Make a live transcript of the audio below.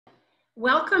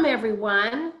Welcome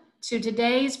everyone to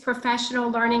today's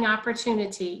professional learning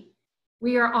opportunity.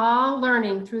 We are all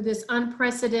learning through this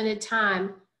unprecedented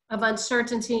time of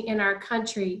uncertainty in our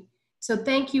country. So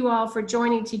thank you all for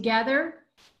joining together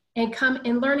and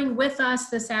learning with us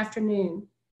this afternoon.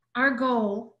 Our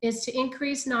goal is to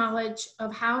increase knowledge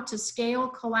of how to scale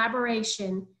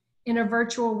collaboration in a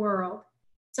virtual world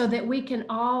so that we can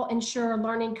all ensure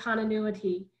learning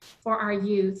continuity for our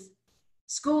youth.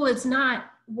 School is not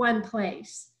one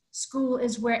place. School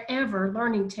is wherever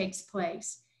learning takes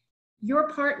place. Your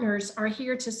partners are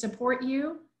here to support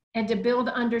you and to build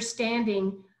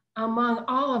understanding among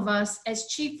all of us as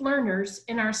chief learners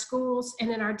in our schools and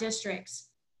in our districts.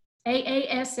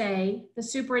 AASA, the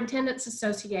Superintendent's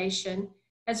Association,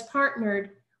 has partnered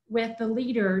with the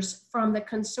leaders from the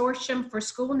Consortium for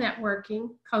School Networking,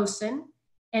 COSN,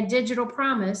 and Digital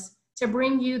Promise to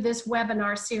bring you this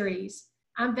webinar series.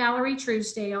 I'm Valerie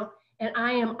Truesdale, and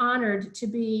I am honored to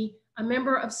be a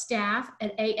member of staff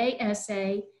at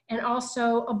AASA and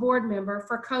also a board member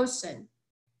for COSN.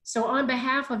 So on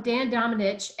behalf of Dan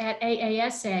Dominich at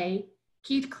AASA,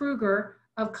 Keith Kruger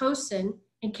of COSN,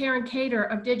 and Karen Cater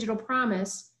of Digital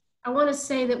Promise, I want to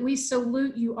say that we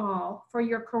salute you all for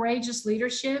your courageous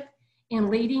leadership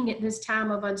in leading at this time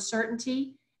of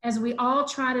uncertainty as we all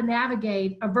try to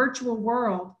navigate a virtual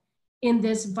world in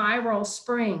this viral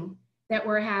spring that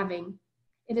we're having.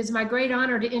 It is my great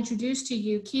honor to introduce to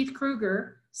you Keith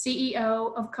Kruger,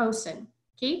 CEO of COSN.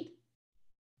 Keith?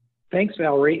 Thanks,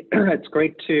 Valerie. It's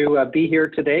great to be here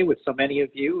today with so many of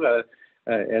you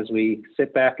as we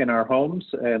sit back in our homes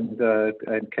and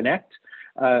connect.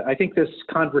 I think this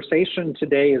conversation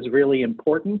today is really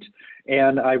important,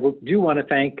 and I do want to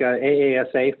thank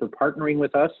AASA for partnering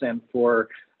with us and for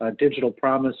Digital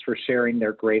Promise for sharing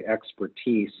their great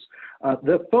expertise.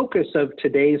 The focus of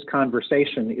today's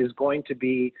conversation is going to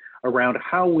be around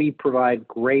how we provide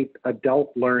great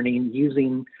adult learning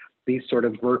using these sort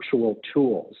of virtual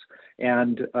tools.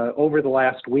 And over the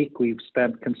last week, we've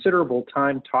spent considerable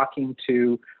time talking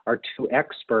to our two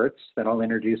experts that I'll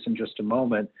introduce in just a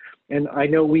moment. And I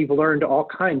know we've learned all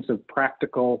kinds of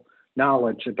practical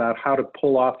knowledge about how to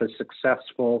pull off a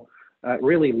successful,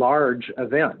 really large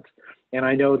event. And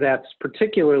I know that's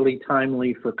particularly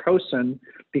timely for COSN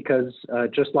because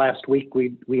just last week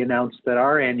we announced that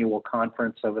our annual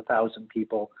conference of 1,000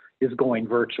 people is going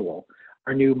virtual.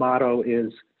 Our new motto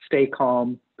is stay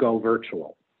calm, go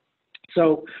virtual.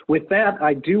 So with that,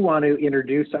 I do want to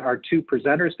introduce our two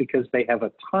presenters because they have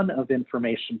a ton of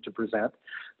information to present.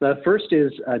 The first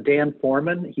is Dan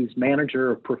Foreman. He's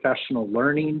Manager of Professional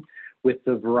Learning with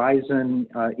the Verizon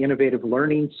Innovative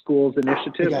Learning Schools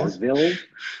Initiative, or VILS,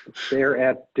 there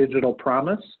at Digital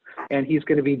Promise. And he's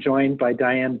going to be joined by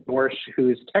Diane Dorsch,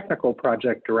 who's Technical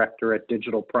Project Director at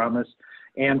Digital Promise.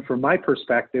 And from my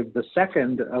perspective, the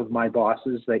second of my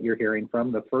bosses that you're hearing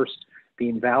from, the first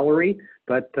being Valerie,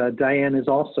 but Diane is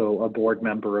also a board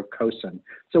member of COSN.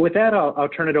 So with that, I'll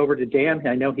turn it over to Dan.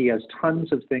 I know he has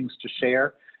tons of things to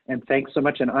share, and thanks so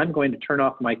much. And I'm going to turn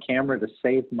off my camera to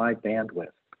save my bandwidth.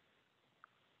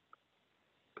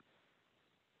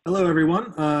 Hello,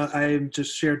 everyone. I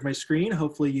just shared my screen.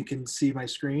 Hopefully you can see my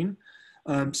screen.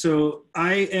 So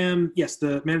I am, yes,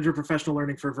 the Manager of Professional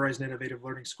Learning for Verizon Innovative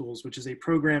Learning Schools, which is a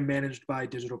program managed by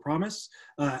Digital Promise.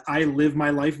 I live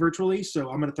my life virtually, so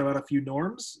I'm going to throw out a few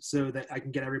norms so that I can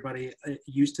get everybody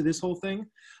used to this whole thing.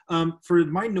 For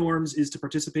my norms is to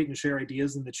participate and share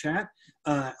ideas in the chat.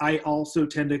 I also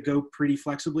tend to go pretty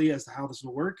flexibly as to how this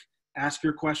will work. Ask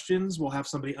your questions. We'll have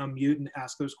somebody unmute and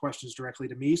ask those questions directly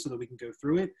to me so that we can go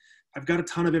through it. I've got a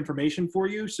ton of information for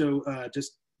you, so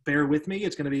just bear with me.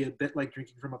 It's going to be a bit like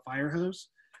drinking from a fire hose.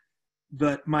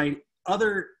 But my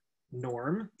other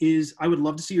norm is I would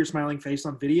love to see your smiling face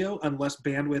on video unless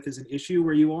bandwidth is an issue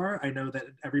where you are. I know that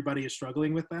everybody is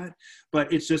struggling with that,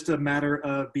 but it's just a matter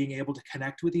of being able to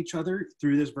connect with each other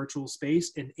through this virtual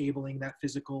space, enabling that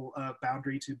physical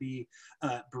boundary to be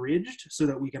bridged so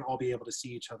that we can all be able to see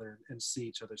each other and see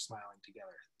each other smiling together.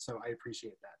 So I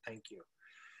appreciate that. Thank you.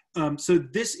 So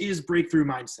this is Breakthrough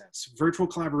Mindsets, virtual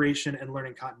collaboration and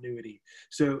learning continuity.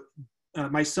 So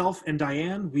myself and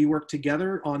Diane, we work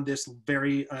together on this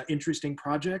very interesting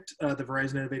project, the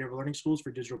Verizon Innovative Learning Schools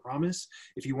for Digital Promise.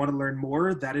 If you want to learn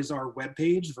more, that is our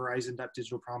webpage,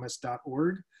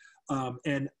 verizon.digitalpromise.org.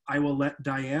 And I will let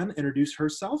Diane introduce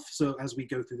herself so as we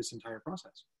go through this entire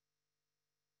process.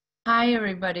 Hi,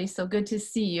 everybody. So good to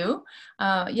see you.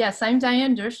 Yes, I'm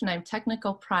Diane Dersh, and I'm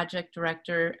Technical Project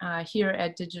Director here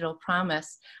at Digital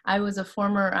Promise. I was a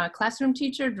former classroom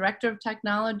teacher, Director of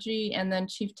Technology, and then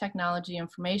Chief Technology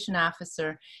Information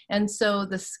Officer. And so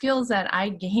the skills that I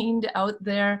gained out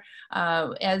there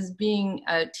as being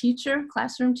a teacher,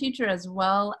 classroom teacher, as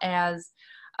well as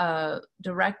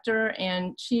director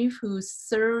and chief who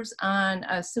serves on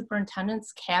a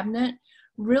superintendent's cabinet,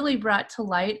 really brought to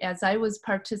light as I was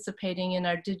participating in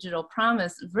our Digital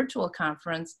Promise virtual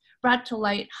conference, brought to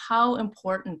light how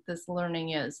important this learning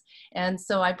is. And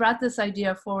so I brought this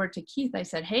idea forward to Keith. I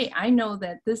said, hey, I know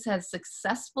that this has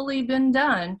successfully been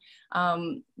done,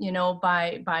 you know,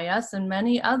 by us and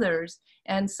many others.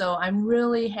 And so I'm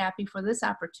really happy for this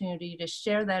opportunity to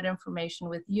share that information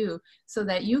with you so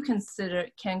that you can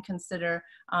consider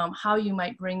how you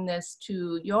might bring this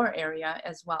to your area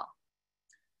as well.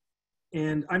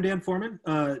 And I'm Dan Foreman,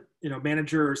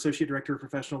 manager or associate director of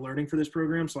professional learning for this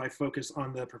program. So I focus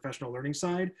on the professional learning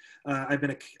side. I've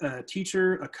been a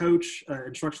teacher, a coach,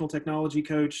 instructional technology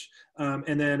coach,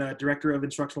 and then a director of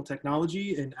instructional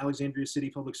technology in Alexandria City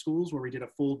Public Schools, where we did a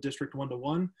full district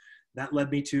one-to-one. That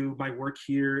led me to my work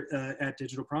here at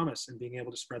Digital Promise and being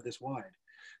able to spread this wide.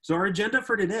 So our agenda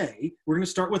for today, we're going to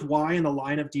start with why and the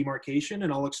line of demarcation,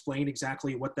 and I'll explain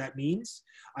exactly what that means.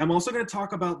 I'm also going to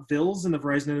talk about VILs and the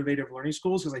Verizon Innovative Learning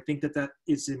Schools, because I think that that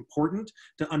is important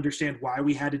to understand why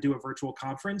we had to do a virtual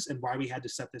conference and why we had to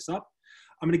set this up.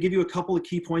 I'm going to give you a couple of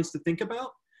key points to think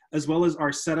about, as well as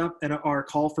our setup and our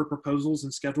call for proposals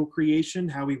and schedule creation,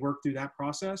 how we work through that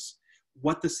process,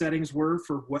 what the settings were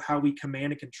for how we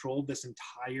command and control this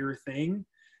entire thing,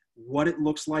 what it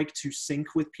looks like to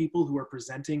sync with people who are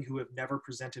presenting who have never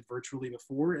presented virtually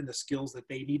before, and the skills that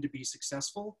they need to be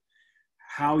successful,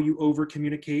 how you over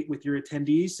communicate with your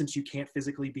attendees since you can't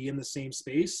physically be in the same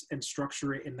space and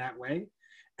structure it in that way.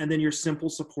 And then your simple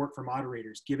support for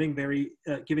moderators, giving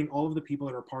all of the people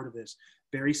that are part of this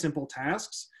very simple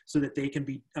tasks so that they can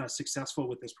be successful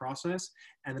with this process.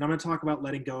 And then I'm going to talk about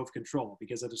letting go of control,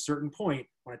 because at a certain point,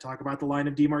 when I talk about the line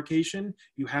of demarcation,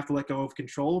 you have to let go of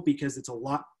control, because it's a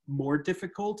lot more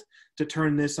difficult to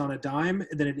turn this on a dime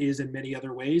than it is in many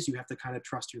other ways. You have to kind of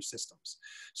trust your systems.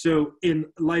 So in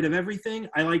light of everything,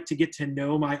 I like to get to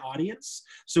know my audience.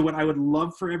 So what I would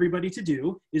love for everybody to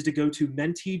do is to go to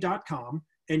menti.com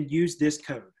and use this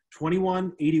code,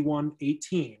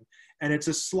 218118. And it's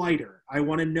a slider. I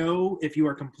want to know if you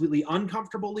are completely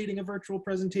uncomfortable leading a virtual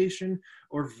presentation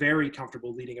or very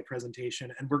comfortable leading a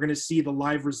presentation. And we're going to see the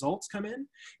live results come in.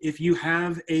 If you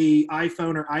have an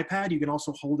iPhone or iPad, you can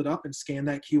also hold it up and scan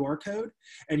that QR code,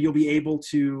 and you'll be able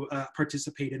to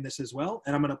participate in this as well.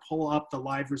 And I'm going to pull up the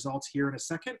live results here in a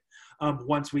second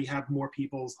once we have more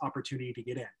people's opportunity to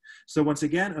get in. So once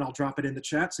again, and I'll drop it in the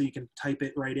chat so you can type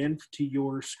it right in to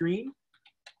your screen.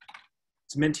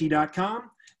 It's menti.com.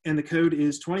 And the code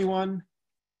is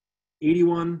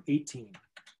 218118.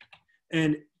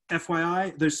 And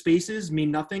FYI, those spaces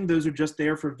mean nothing. Those are just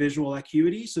there for visual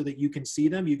acuity so that you can see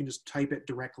them. You can just type it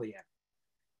directly in.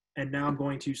 And now I'm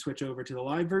going to switch over to the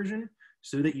live version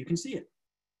so that you can see it.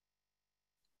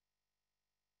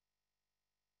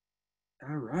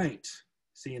 All right,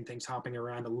 seeing things hopping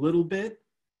around a little bit.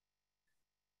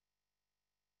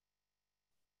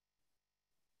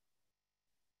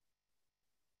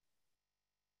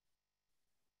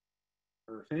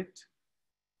 Perfect.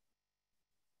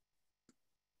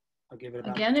 I'll give it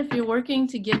about. Again, if you're working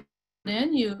to get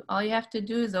in, all you have to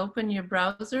do is open your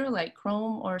browser like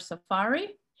Chrome or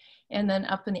Safari, and then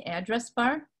up in the address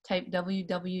bar, type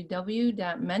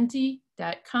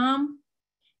www.menti.com.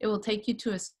 It will take you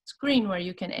to a screen where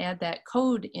you can add that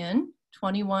code in,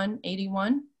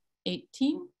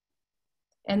 218118,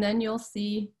 and then you'll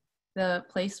see the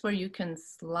place where you can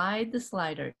slide the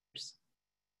sliders.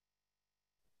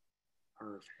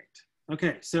 Perfect.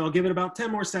 Okay, so I'll give it about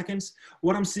 10 more seconds.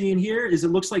 What I'm seeing here is it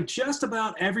looks like just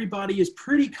about everybody is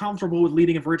pretty comfortable with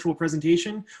leading a virtual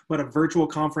presentation, but a virtual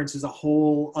conference is a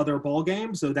whole other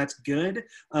ballgame, so that's good.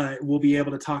 We'll be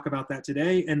able to talk about that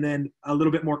today, and then a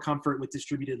little bit more comfort with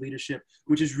distributed leadership,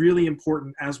 which is really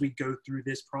important as we go through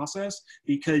this process,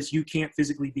 because you can't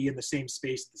physically be in the same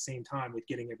space at the same time with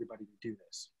getting everybody to do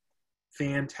this.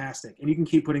 Fantastic. And you can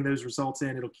keep putting those results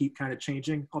in. It'll keep kind of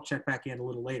changing. I'll check back in a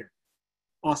little later.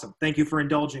 Awesome. Thank you for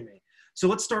indulging me. So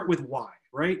let's start with why,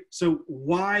 right? So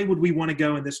why would we want to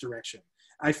go in this direction?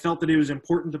 I felt that it was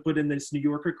important to put in this New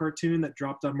Yorker cartoon that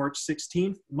dropped on March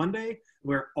 16th, Monday,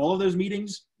 where all of those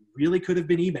meetings really could have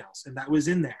been emails, and that was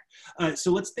in there.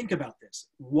 So let's think about this.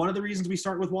 One of the reasons we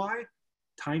start with why?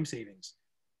 Time savings.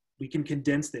 We can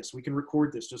condense this. We can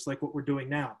record this just like what we're doing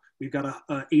now. We've got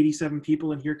 87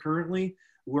 people in here currently.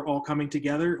 we're all coming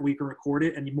together, we can record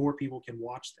it, and more people can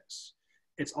watch this.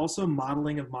 It's also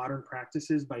modeling of modern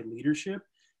practices by leadership.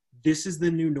 This is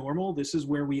the new normal. This is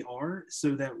where we are,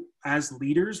 so that as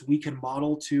leaders, we can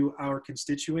model to our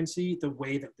constituency the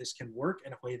way that this can work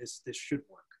and a way this should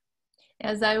work.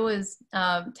 As I was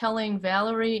telling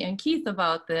Valerie and Keith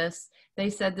about this, they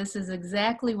said this is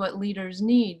exactly what leaders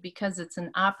need, because it's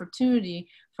an opportunity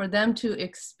for them to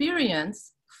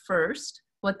experience first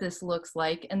what this looks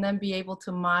like and then be able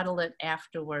to model it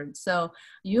afterwards. So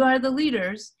you are the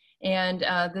leaders, and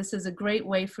this is a great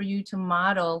way for you to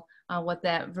model what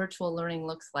that virtual learning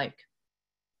looks like.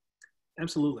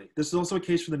 Absolutely. This is also a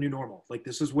case for the new normal. Like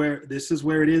this is where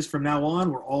it is from now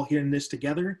on. We're all here in this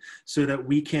together so that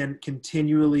we can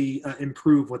continually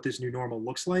improve what this new normal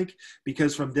looks like,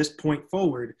 because from this point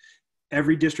forward,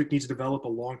 every district needs to develop a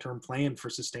long-term plan for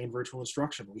sustained virtual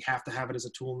instruction. We have to have it as a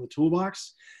tool in the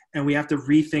toolbox, and we have to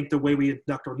rethink the way we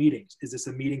conduct our meetings. Is this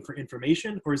a meeting for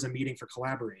information or is it a meeting for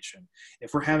collaboration?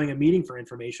 If we're having a meeting for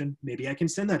information, maybe I can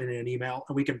send that in an email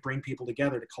and we can bring people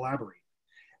together to collaborate.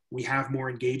 We have more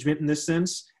engagement in this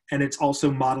sense, and it's also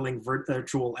modeling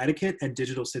virtual etiquette and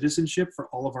digital citizenship for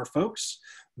all of our folks.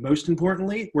 Most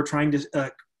importantly, we're trying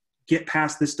to get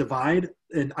past this divide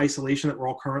and isolation that we're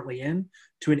all currently in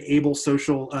to enable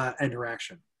social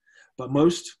interaction. But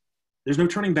there's no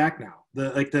turning back now.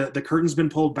 The curtain's been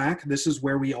pulled back. This is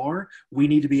where we are. We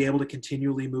need to be able to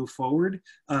continually move forward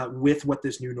with what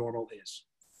this new normal is.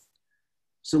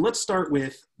 So let's start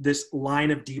with this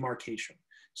line of demarcation.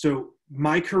 So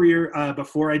my career,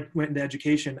 before I went into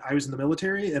education, I was in the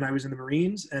military and I was in the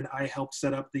Marines, and I helped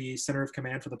set up the Center of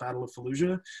Command for the Battle of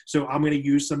Fallujah. So I'm going to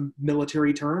use some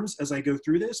military terms as I go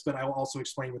through this, but I will also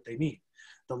explain what they mean.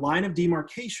 The line of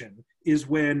demarcation is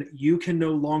when you can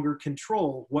no longer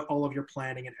control what all of your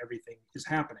planning and everything is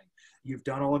happening. You've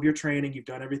done all of your training, you've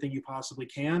done everything you possibly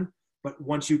can, but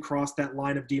once you cross that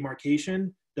line of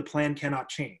demarcation, the plan cannot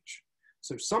change.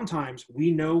 So sometimes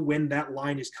we know when that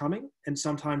line is coming, and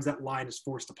sometimes that line is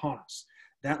forced upon us.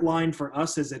 That line for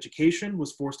us as education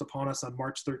was forced upon us on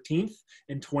March 13th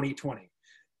in 2020.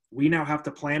 We now have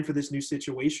to plan for this new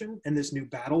situation and this new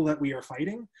battle that we are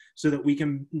fighting so that we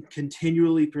can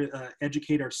continually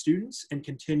educate our students and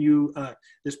continue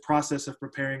this process of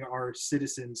preparing our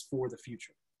citizens for the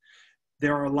future.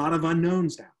 There are a lot of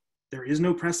unknowns now. There is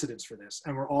no precedence for this,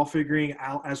 and we're all figuring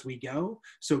out as we go.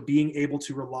 So being able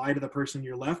to rely to the person on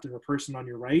your left and the person on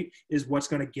your right is what's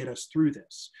going to get us through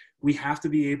this. We have to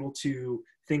be able to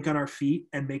think on our feet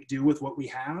and make do with what we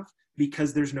have,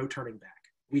 because there's no turning back.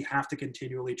 We have to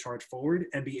continually charge forward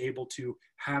and be able to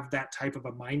have that type of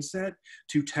a mindset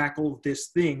to tackle this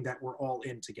thing that we're all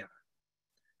in together.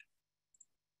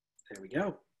 There we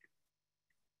go.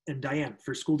 And Diane,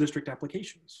 for school district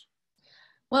applications.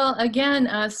 Well,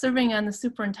 again, serving on the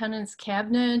superintendent's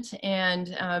cabinet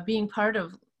and being part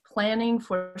of planning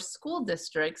for school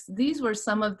districts, these were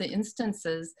some of the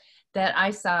instances that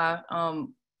I saw,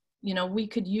 we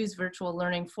could use virtual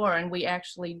learning for, and we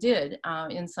actually did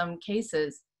in some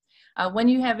cases. When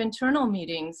you have internal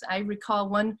meetings, I recall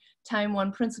one time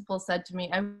one principal said to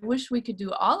me, I wish we could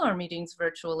do all our meetings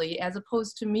virtually as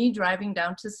opposed to me driving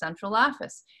down to central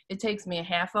office. It takes me a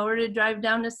half hour to drive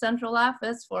down to central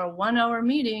office for a 1 hour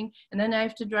meeting, and then I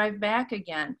have to drive back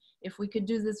again. If we could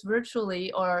do this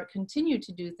virtually or continue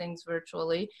to do things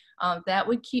virtually, that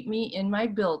would keep me in my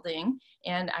building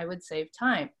and I would save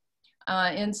time.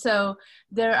 And so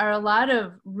there are a lot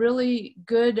of really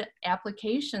good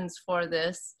applications for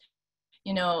this.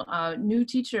 New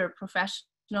teacher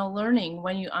professional learning.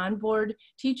 When you onboard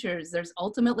teachers, there's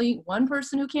ultimately one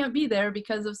person who can't be there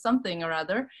because of something or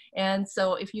other. And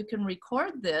so if you can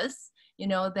record this,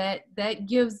 that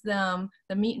gives them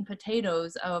the meat and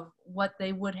potatoes of what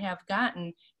they would have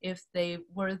gotten if they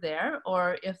were there,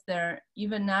 or if they're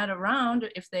even not around,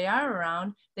 if they are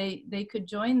around, they could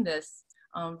join this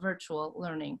virtual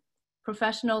learning.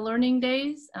 Professional learning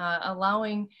days,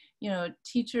 allowing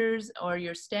teachers or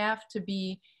your staff to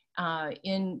be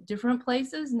in different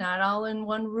places, not all in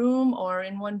one room or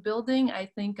in one building, I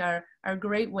think are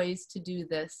great ways to do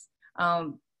this.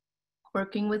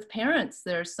 Working with parents,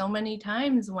 there are so many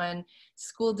times when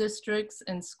school districts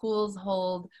and schools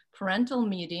hold parental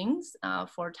meetings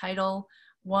for Title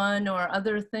I or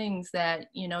other things that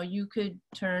you could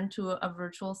turn to a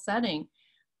virtual setting.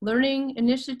 Learning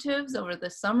initiatives over the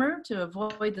summer to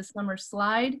avoid the summer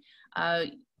slide,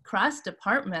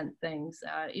 cross-department things.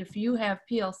 If you have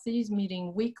PLCs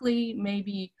meeting weekly,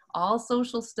 maybe all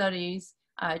social studies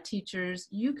teachers,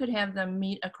 you could have them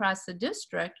meet across the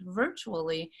district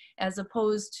virtually, as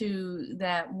opposed to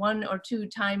that 1 or 2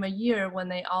 times a year when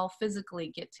they all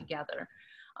physically get together.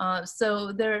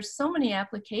 So there are so many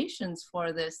applications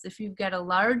for this. If you've got a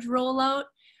large rollout,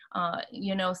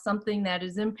 you know, something that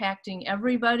is impacting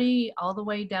everybody all the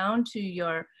way down to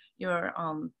your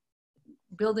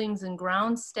buildings and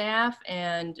grounds staff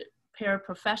and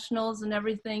paraprofessionals and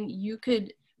everything, you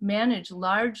could manage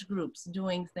large groups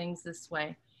doing things this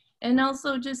way. And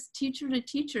also just teacher to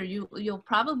teacher, you'll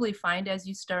probably find as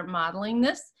you start modeling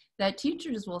this, that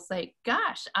teachers will say,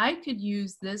 gosh, I could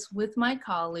use this with my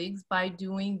colleagues by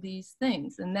doing these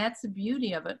things. And that's the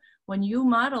beauty of it. When you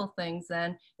model things,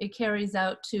 then it carries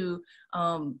out to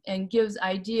and gives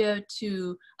idea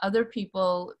to other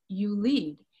people you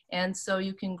lead. And so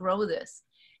you can grow this.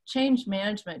 Change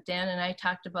management, Dan and I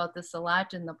talked about this a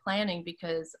lot in the planning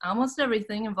because almost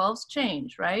everything involves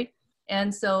change, right?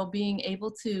 And so being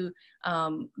able to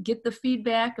get the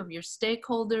feedback of your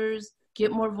stakeholders,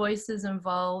 get more voices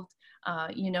involved.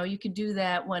 You know, you could do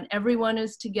that when everyone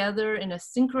is together in a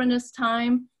synchronous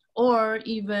time or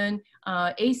even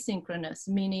asynchronous,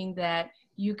 meaning that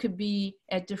you could be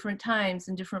at different times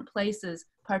in different places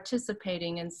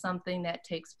participating in something that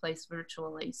takes place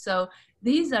virtually. So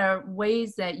these are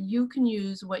ways that you can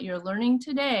use what you're learning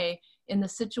today in the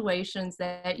situations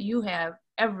that you have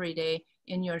every day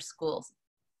in your schools.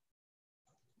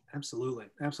 Absolutely,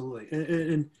 absolutely.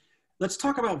 And let's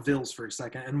talk about VILs for a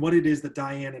second and what it is that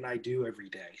Diane and I do every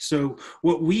day. So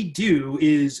what we do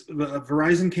is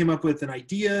Verizon came up with an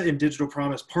idea and Digital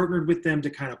Promise partnered with them to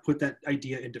kind of put that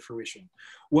idea into fruition.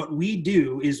 What we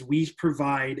do is we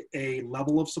provide a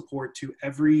level of support to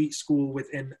every school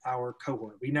within our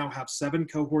cohort. We now have 7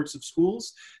 cohorts of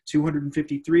schools,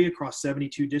 253 across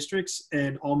 72 districts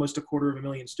and almost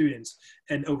 250,000 students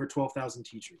and over 12,000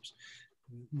 teachers.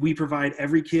 We provide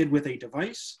every kid with a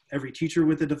device, every teacher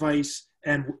with a device,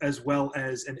 and as well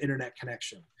as an internet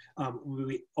connection.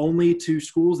 We only to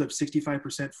schools that have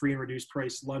 65% free and reduced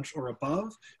price lunch or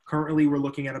above. Currently, we're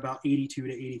looking at about 82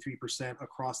 to 83%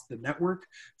 across the network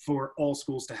for all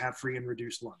schools to have free and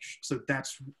reduced lunch. So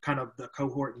that's kind of the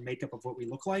cohort and makeup of what we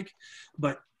look like.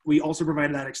 But we also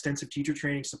provide that extensive teacher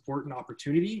training support and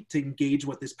opportunity to engage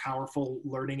what this powerful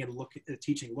learning and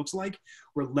teaching looks like.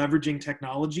 We're leveraging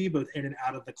technology both in and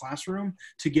out of the classroom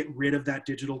to get rid of that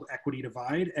digital equity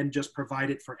divide and just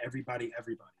provide it for everybody.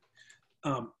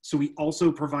 So we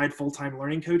also provide full-time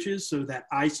learning coaches so that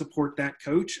I support that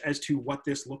coach as to what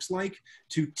this looks like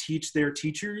to teach their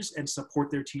teachers and support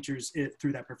their teachers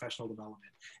through that professional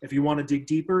development. If you want to dig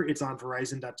deeper, it's on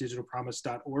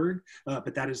verizon.digitalpromise.org,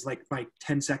 but that is like my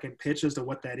 10-second pitch as to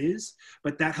what that is.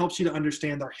 But that helps you to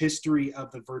understand our history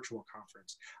of the virtual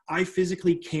conference. I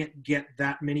physically can't get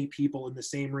that many people in the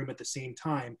same room at the same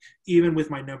time, even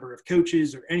with my number of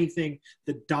coaches or anything.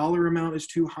 The dollar amount is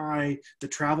too high, the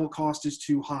travel cost is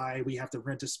too high, we have to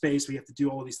rent a space, we have to do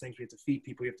all of these things, we have to feed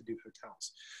people, we have to do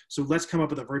hotels. So let's come up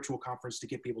with a virtual conference to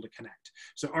get people to connect.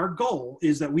 So our goal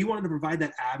is that we wanted to provide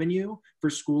that avenue for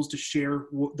schools to share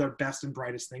their best and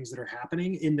brightest things that are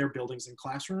happening in their buildings and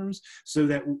classrooms, so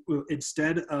that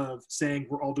instead of saying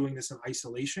we're all doing this in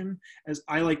isolation, as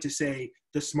I like to say,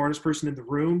 the smartest person in the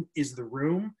room is the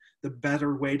room. The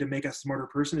better way to make a smarter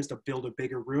person is to build a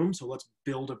bigger room. So let's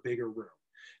build a bigger room.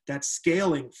 That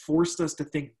scaling forced us to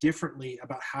think differently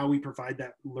about how we provide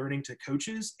that learning to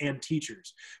coaches and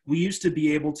teachers. We used to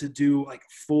be able to do like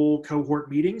full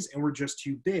cohort meetings and we're just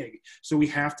too big. So we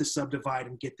have to subdivide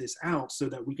and get this out so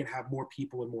that we can have more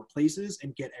people in more places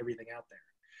and get everything out there.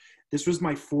 This was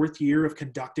my 4th year of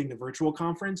conducting the virtual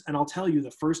conference, and I'll tell you, the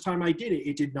first time I did it,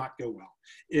 it did not go well.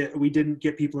 We didn't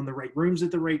get people in the right rooms at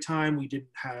the right time. We didn't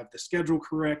have the schedule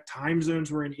correct. Time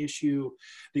zones were an issue.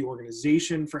 The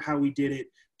organization for how we did it.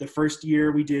 The first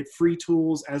year we did free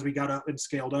tools. As we got up and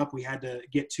scaled up, we had to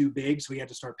get too big, so we had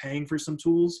to start paying for some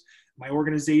tools. My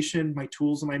organization, my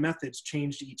tools, and my methods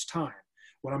changed each time.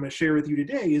 What I'm going to share with you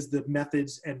today is the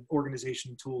methods and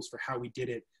organization tools for how we did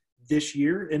it this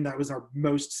year, and that was our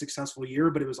most successful year,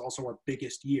 but it was also our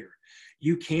biggest year.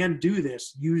 You can do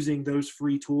this using those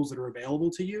free tools that are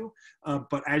available to you,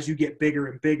 but as you get bigger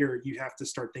and bigger, you have to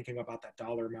start thinking about that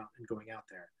dollar amount and going out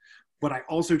there. What I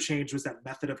also changed was that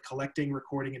method of collecting,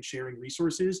 recording, and sharing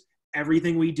resources.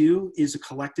 Everything we do is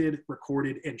collected,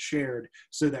 recorded, and shared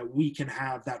so that we can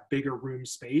have that bigger room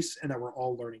space and that we're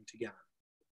all learning together.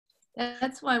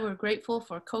 That's why we're grateful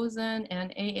for COSN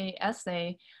and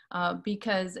AASA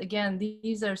because, again,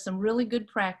 these are some really good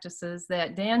practices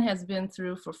that Dan has been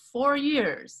through for 4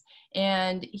 years,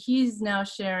 and he's now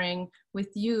sharing with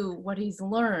you what he's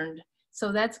learned.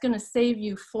 So that's going to save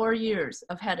you 4 years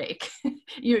of headache.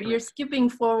 You're skipping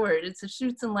forward. It's a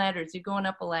chutes and ladders. You're going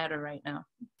up a ladder right now.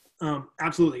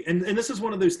 Absolutely. And this is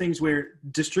one of those things where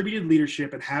distributed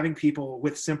leadership and having people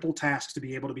with simple tasks to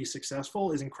be able to be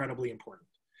successful is incredibly important.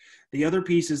 The other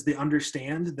piece is to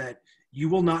understand that you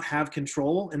will not have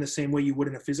control in the same way you would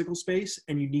in a physical space,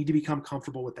 and you need to become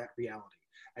comfortable with that reality.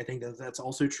 I think that that's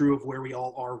also true of where we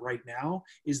all are right now,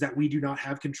 is that we do not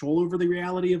have control over the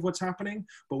reality of what's happening,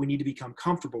 but we need to become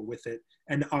comfortable with it.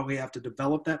 And we have to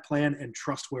develop that plan and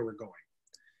trust where we're going.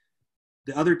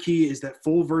 The other key is that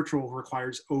full virtual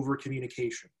requires over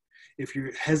communication. If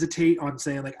you hesitate on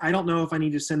saying like, I don't know if I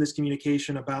need to send this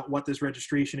communication about what this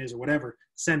registration is or whatever,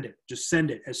 send it, just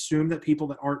send it. Assume that people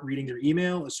that aren't reading their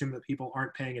email, assume that people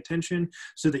aren't paying attention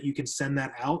so that you can send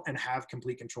that out and have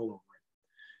complete control over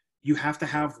it. You have to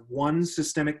have one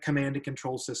systemic command and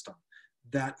control system.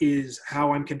 That is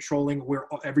how I'm controlling where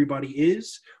everybody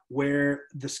is, where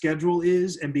the schedule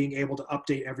is, and being able to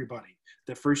update everybody.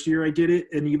 The first year I did it,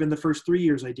 and even the first 3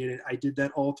 years I did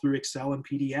that all through Excel and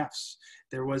PDFs.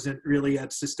 There wasn't really a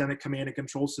systemic command and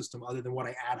control system other than what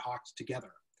I ad hoc'd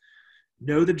together.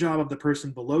 Know the job of the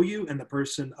person below you and the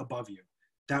person above you.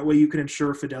 That way you can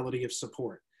ensure fidelity of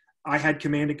support. I had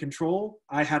command and control.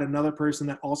 I had another person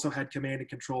that also had command and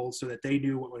control so that they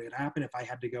knew what would happen if I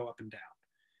had to go up and down.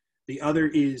 The other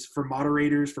is for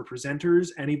moderators, for presenters,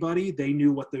 anybody, they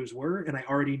knew what those were, and I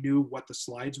already knew what the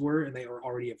slides were, and they were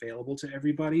already available to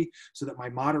everybody, so that my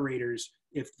moderators,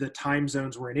 if the time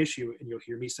zones were an issue, and you'll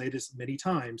hear me say this many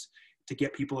times, to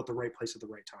get people at the right place at the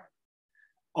right time.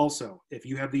 Also, if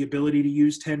you have the ability to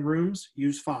use 10 rooms,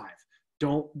 use 5.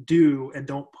 Don't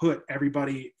put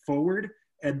everybody forward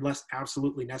unless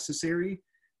absolutely necessary.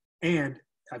 And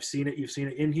I've seen it, you've seen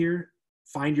it in here,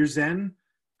 find your Zen.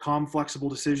 Calm, flexible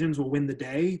decisions will win the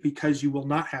day because you will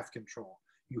not have control.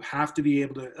 You have to be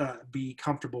able to be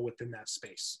comfortable within that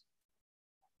space.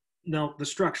 Now, the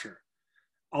structure.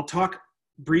 I'll talk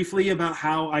briefly about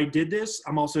how I did this.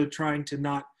 I'm also trying to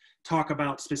not talk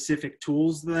about specific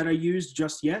tools that I used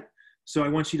just yet. So I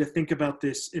want you to think about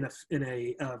this in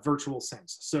a virtual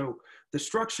sense. So the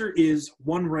structure is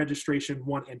one registration,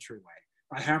 one entryway.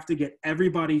 I have to get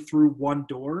everybody through one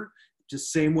door,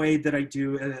 just same way that I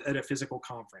do at a physical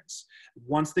conference.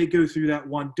 Once they go through that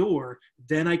one door,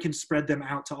 then I can spread them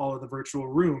out to all of the virtual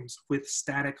rooms with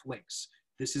static links.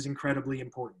 This is incredibly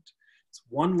important. It's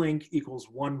one link equals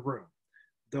one room.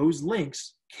 Those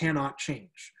links cannot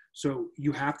change. So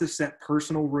you have to set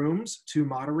personal rooms to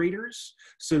moderators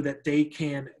so that they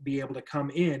can be able to come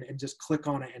in and just click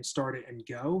on it and start it and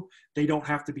go. They don't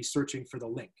have to be searching for the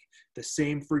link. The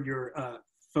same for your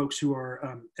folks who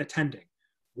are attending.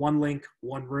 One link,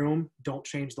 one room, don't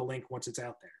change the link once it's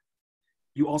out there.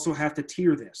 You also have to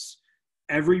tier this.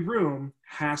 Every room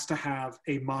has to have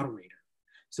a moderator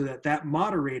so that that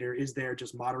moderator is there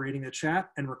just moderating the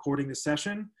chat and recording the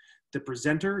session. The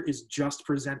presenter is just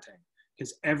presenting,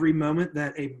 because every moment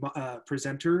that a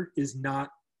presenter is not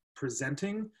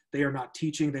presenting, they are not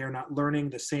teaching, they are not learning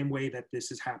the same way that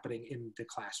this is happening in the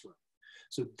classroom.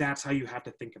 So that's how you have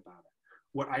to think about it.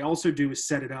 What I also do is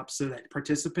set it up so that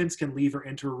participants can leave or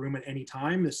enter a room at any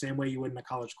time, the same way you would in a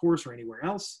college course or anywhere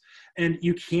else. And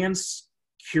you can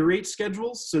curate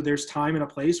schedules. So there's time and a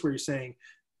place where you're saying,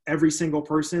 every single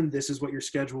person, this is what your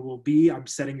schedule will be. I'm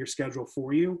setting your schedule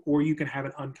for you. Or you can have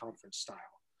an unconference style.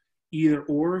 Either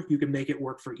or, you can make it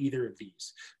work for either of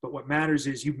these. But what matters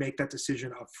is you make that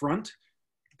decision up front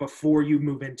before you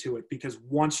move into it. Because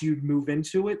once you move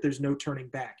into it, there's no turning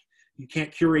back. You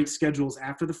can't curate schedules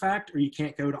after the fact, or you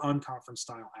can't go to unconference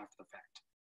style after the fact.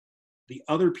 The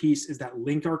other piece is that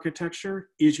link architecture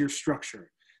is your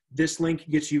structure. This link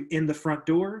gets you in the front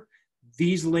door.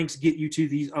 These links get you to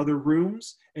these other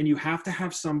rooms, and you have to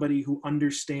have somebody who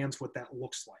understands what that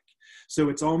looks like. So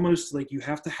it's almost like you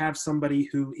have to have somebody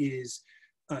who is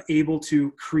able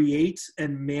to create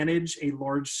and manage a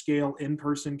large-scale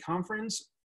in-person conference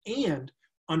and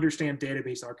understand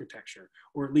database architecture,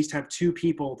 or at least have two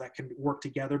people that can work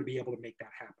together to be able to make that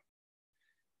happen.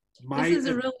 This is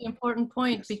a really important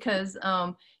point. Yes. Because,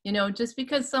 you know, just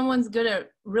because someone's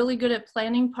really good at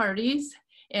planning parties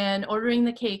and ordering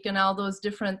the cake and all those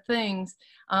different things,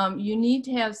 you need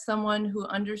to have someone who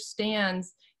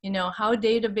understands, you know, how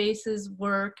databases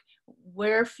work,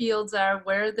 where fields are,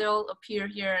 where they'll appear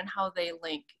here, and how they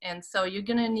link. And so you're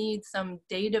going to need some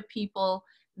data people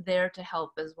there to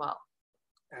help as well.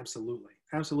 Absolutely.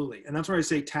 Absolutely. And that's where I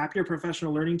say tap your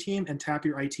professional learning team and tap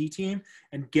your IT team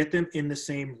and get them in the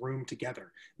same room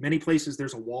together. Many places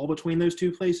there's a wall between those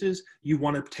two places. You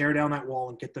want to tear down that wall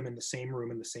and get them in the same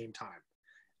room in the same time.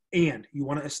 And you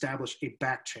want to establish a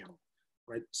back channel,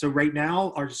 right? So right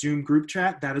now our Zoom group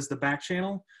chat, that is the back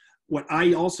channel. What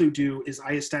I also do is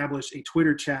I establish a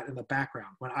Twitter chat in the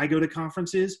background. When I go to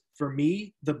conferences, for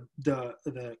me, the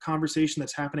conversation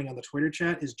that's happening on the Twitter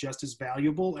chat is just as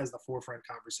valuable as the forefront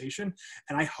conversation.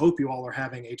 And I hope you all are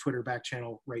having a Twitter back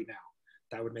channel right now.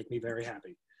 That would make me very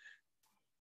happy.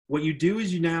 What you do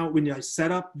is when I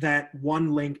set up that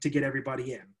one link to get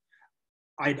everybody in,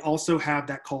 I'd also have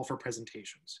that call for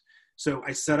presentations. So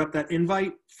I set up that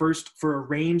invite first for a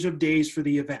range of days for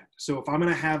the event. So if I'm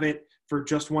going to have it for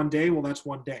just one day, well, that's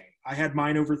one day. I had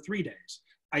mine over 3 days.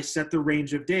 I set the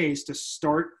range of days to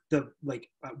start at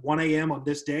 1 a.m. on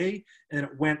this day, and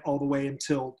it went all the way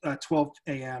until 12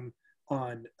 a.m.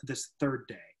 on this third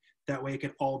day. That way it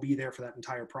can all be there for that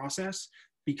entire process.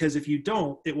 Because if you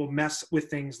don't, it will mess with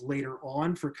things later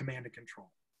on for command and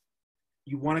control.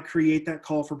 You want to create that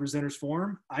call for presenters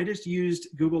form. I just used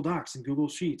Google Docs and Google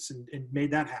Sheets and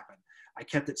made that happen. I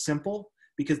kept it simple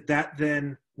because that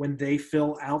then, when they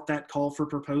fill out that call for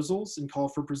proposals and call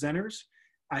for presenters,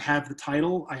 I have the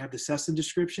title, I have the session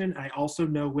description. I also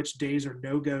know which days are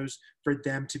no-goes for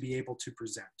them to be able to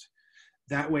present.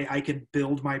 That way I can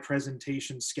build my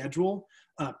presentation schedule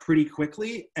pretty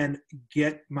quickly and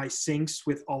get my syncs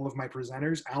with all of my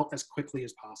presenters out as quickly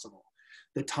as possible.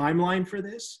 The timeline for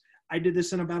this, I did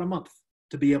this in about a month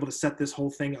to be able to set this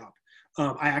whole thing up.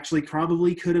 I actually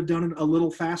probably could have done it a little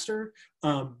faster,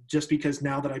 just because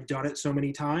now that I've done it so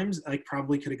many times, I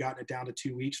probably could have gotten it down to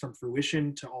 2 weeks from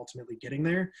fruition to ultimately getting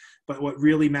there. But what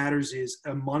really matters is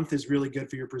a month is really good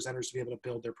for your presenters to be able to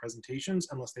build their presentations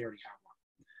unless they already have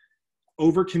one.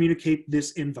 Over communicate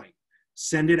this invite.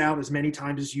 Send it out as many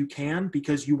times as you can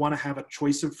because you want to have a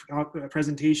choice of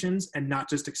presentations and not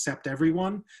just accept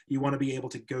everyone. You want to be able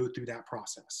to go through that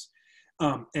process.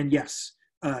 And yes,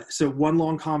 so one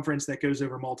long conference that goes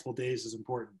over multiple days is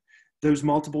important. Those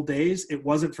multiple days, it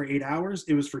wasn't for 8 hours,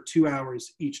 it was for 2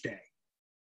 hours each day.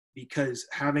 Because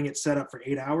having it set up for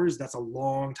 8 hours, that's a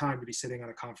long time to be sitting on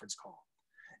a conference call.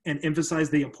 And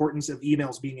emphasize the importance of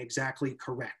emails being exactly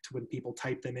correct when people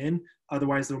type them in.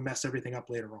 Otherwise, they'll mess everything up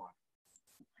later on.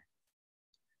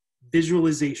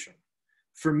 Visualization.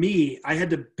 For me, I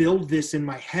had to build this in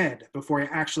my head before I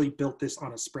actually built this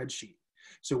on a spreadsheet.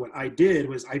 So what I did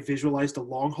was I visualized a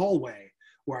long hallway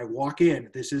where I walk in.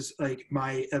 This is like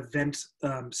my event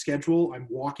schedule. I'm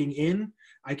walking in,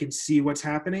 I can see what's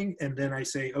happening. And then I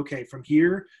say, okay, from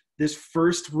here, this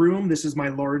first room, this is my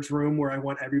large room where I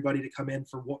want everybody to come in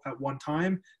at one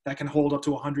time. That can hold up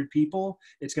to 100 people.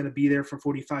 It's going to be there for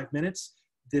 45 minutes.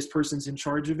 This person's in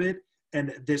charge of it.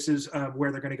 And this is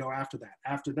where they're going to go after that.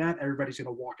 After that, everybody's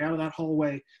going to walk out of that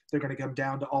hallway. They're going to come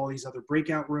down to all these other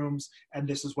breakout rooms, and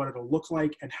this is what it'll look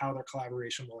like and how their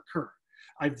collaboration will occur.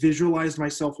 I visualized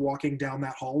myself walking down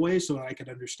that hallway so that I could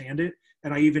understand it,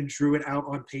 and I even drew it out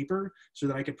on paper so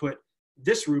that I could put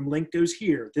this room link goes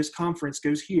here, this conference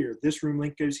goes here, this room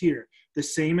link goes here. The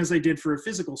same as I did for a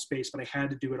physical space, but I had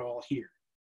to do it all here.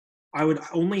 I would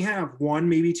only have 1,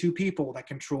 maybe 2 people that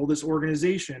control this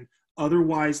organization.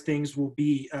 Otherwise, things will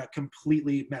be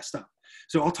completely messed up.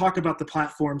 So I'll talk about the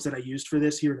platforms that I used for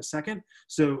this here in a second.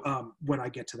 So when I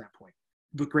get to that point,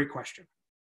 but great question.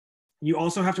 You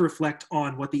also have to reflect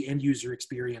on what the end user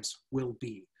experience will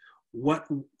be.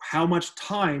 How much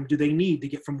time do they need to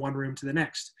get from one room to the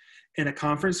next? In a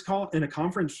conference call, in a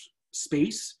conference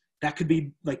space, that could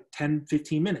be like 10,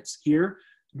 15 minutes. Here,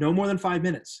 no more than 5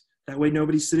 minutes. That way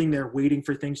nobody's sitting there waiting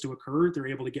for things to occur. They're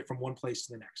able to get from one place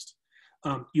to the next.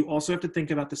 You also have to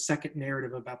think about the second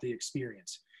narrative about the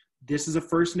experience. This is a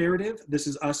first narrative. This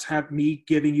is me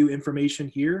giving you information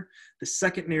here. The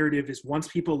second narrative is once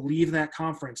people leave that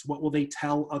conference, what will they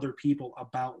tell other people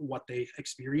about what they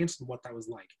experienced and what that was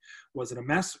like? Was it a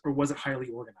mess or was it highly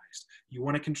organized? You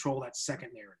want to control that second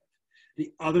narrative.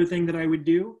 The other thing that I would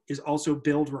do is also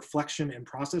build reflection and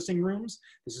processing rooms.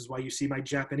 This is why you see my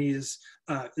Japanese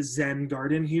Zen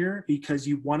garden here, because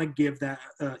you want to give that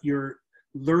your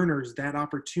learners that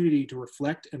opportunity to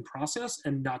reflect and process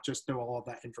and not just throw all of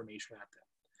that information at them.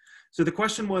 So the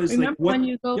question was, remember, like, when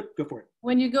you go, yep, go for it.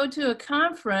 When you go to a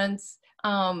conference,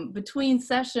 between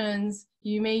sessions,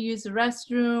 you may use the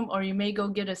restroom or you may go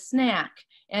get a snack.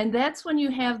 And that's when you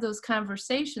have those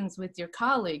conversations with your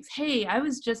colleagues. Hey, I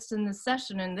was just in this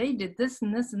session and they did this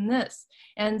and this and this.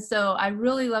 And so I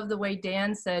really love the way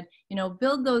Dan said,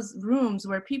 build those rooms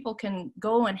where people can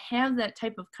go and have that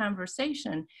type of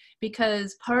conversation,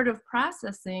 because part of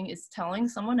processing is telling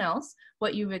someone else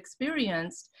what you've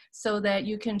experienced so that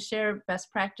you can share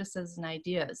best practices and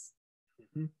ideas.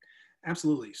 Mm-hmm.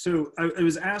 Absolutely. So I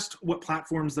was asked what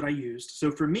platforms that I used. So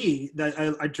for me,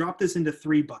 I dropped this into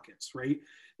 3 buckets, right?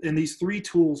 And these 3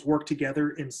 tools work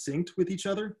together and synced with each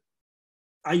other.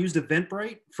 I used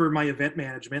Eventbrite for my event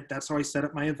management. That's how I set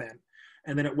up my event.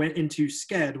 And then it went into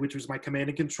Sched, which was my command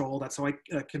and control. That's how I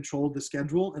controlled the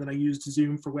schedule. And then I used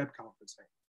Zoom for web conferencing.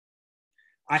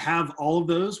 I have all of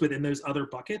those within those other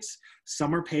buckets.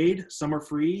 Some are paid, some are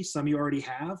free, some you already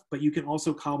have, but you can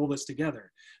also cobble this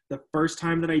together. The first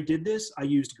time that I did this, I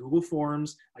used Google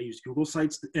Forms, I used Google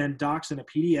Sites and Docs in a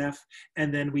PDF,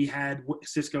 and then we had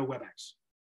Cisco WebEx.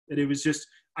 And it was just,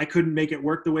 I couldn't make it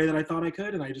work the way that I thought I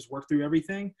could, and I just worked through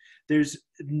everything. There's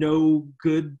no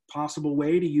good possible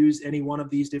way to use any one of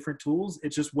these different tools.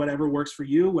 It's just whatever works for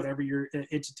you, whatever your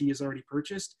entity has already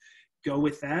purchased, go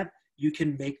with that. You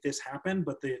can make this happen,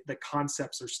 but the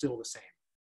concepts are still the same.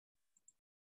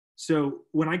 So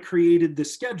when I created the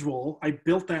schedule, I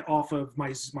built that off of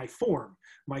my form.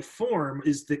 My form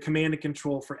is the command and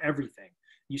control for everything.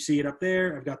 You see it up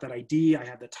there. I've got that ID. I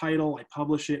have the title. I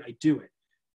publish it. I do it.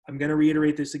 I'm going to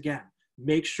reiterate this again.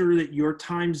 Make sure that your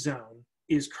time zone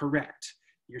is correct.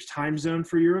 Your time zone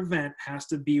for your event has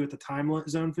to be with the time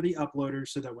zone for the uploader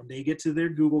so that when they get to their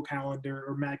Google Calendar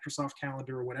or Microsoft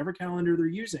Calendar or whatever calendar they're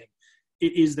using,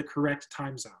 it is the correct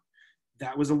time zone.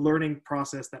 That was a learning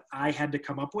process that I had to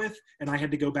come up with, and I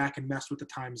had to go back and mess with the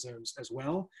time zones as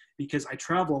well because I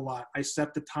travel a lot. I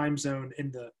set the time zone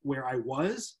in where I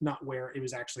was, not where it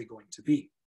was actually going to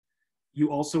be. You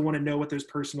also want to know what those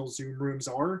personal Zoom rooms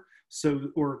are,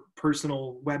 or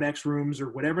personal WebEx rooms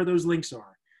or whatever those links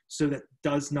are, so that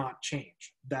does not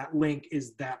change. That link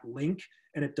is that link,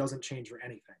 and it doesn't change for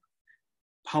anything.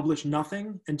 Publish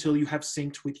nothing until you have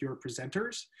synced with your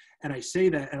presenters. And I say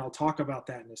that, and I'll talk about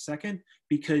that in a second,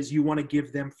 because you want to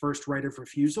give them first right of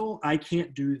refusal. I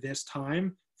can't do this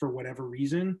time for whatever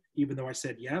reason, even though I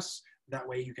said yes. That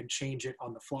way you can change it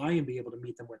on the fly and be able to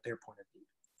meet them with their point of view.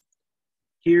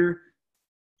 Here,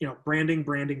 branding,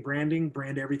 brand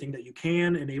everything that you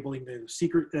can, enabling those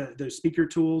speaker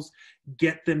tools,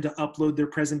 get them to upload their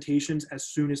presentations as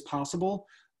soon as possible.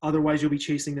 Otherwise, you'll be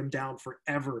chasing them down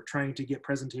forever trying to get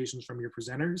presentations from your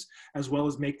presenters, as well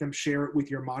as make them share it with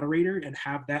your moderator and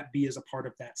have that be as a part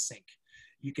of that sync.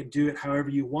 You can do it however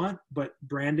you want, but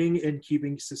branding and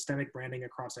keeping systemic branding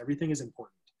across everything is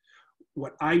important.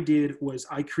 What I did was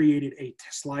I created a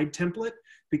slide template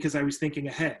because I was thinking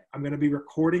ahead. I'm going to be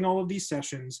recording all of these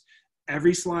sessions.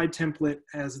 Every slide template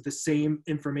has the same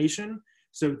information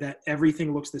so that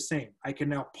everything looks the same. I can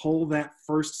now pull that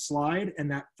first slide,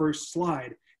 and that first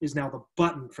slide is now the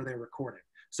button for their recording.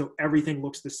 So everything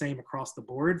looks the same across the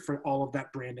board for all of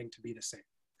that branding to be the same.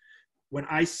 When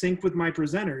I sync with my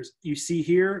presenters, you see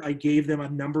here, I gave them a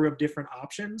number of different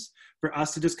options for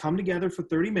us to just come together for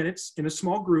 30 minutes in a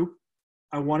small group.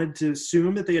 I wanted to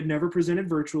assume that they had never presented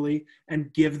virtually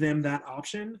and give them that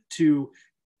option to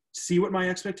see what my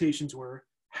expectations were,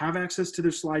 have access to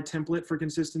their slide template for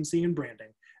consistency and branding,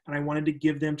 and I wanted to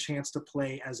give them a chance to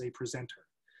play as a presenter.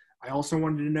 I also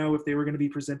wanted to know if they were going to be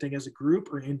presenting as a group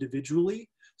or individually,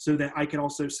 so that I could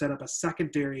also set up a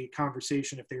secondary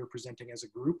conversation if they were presenting as a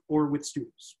group or with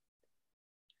students.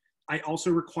 I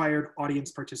also required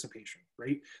audience participation,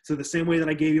 right? So the same way that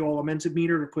I gave you all a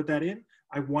Mentimeter to put that in,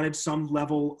 I wanted some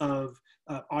level of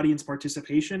audience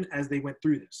participation as they went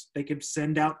through this. They could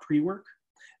send out pre-work,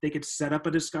 they could set up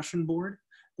a discussion board,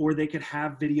 or they could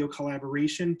have video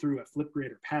collaboration through a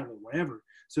Flipgrid or Padlet, whatever,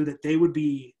 so that they would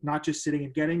be not just sitting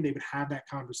and getting, they would have that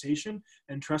conversation.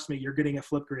 And trust me, you're getting a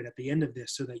Flipgrid at the end of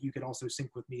this so that you could also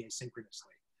sync with me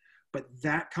asynchronously. But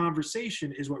that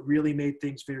conversation is what really made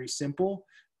things very simple.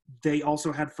 They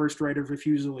also had first right of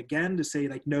refusal again to say,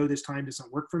 like, no, this time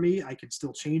doesn't work for me. I can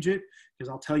still change it, because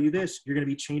I'll tell you this, you're going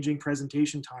to be changing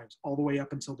presentation times all the way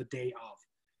up until the day of.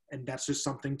 And that's just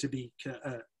something to be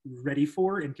ready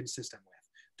for and consistent with.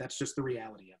 That's just the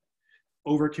reality of it.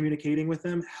 Over communicating with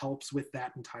them helps with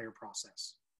that entire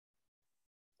process.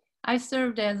 I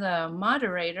served as a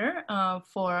moderator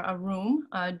for a room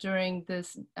during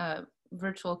this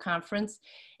virtual conference.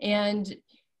 And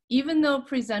even though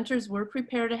presenters were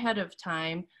prepared ahead of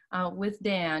time with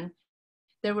Dan,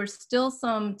 there were still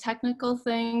some technical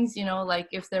things, like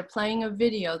if they're playing a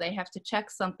video, they have to check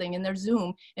something in their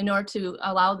Zoom in order to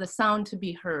allow the sound to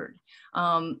be heard.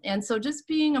 And so just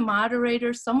being a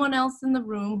moderator, someone else in the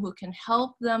room who can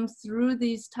help them through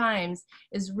these times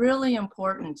is really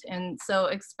important. And so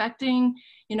expecting,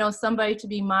 somebody to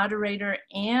be moderator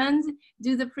and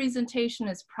do the presentation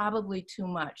is probably too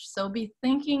much. So be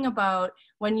thinking about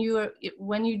when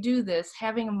you do this,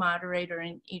 having a moderator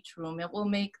in each room. It will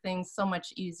make things so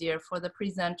much easier for the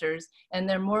presenters, and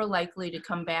they're more likely to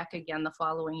come back again the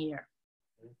following year.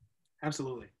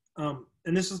 Absolutely. And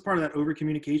this is part of that over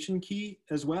communication key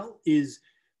as well, is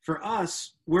For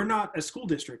us, we're not a school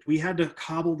district. We had to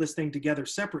cobble this thing together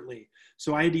separately.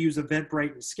 So I had to use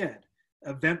Eventbrite and Sched.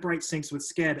 Eventbrite syncs with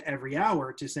Sched every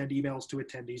hour to send emails to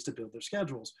attendees to build their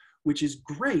schedules, which is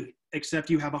great, except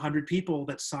you have 100 people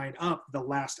that sign up the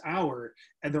last hour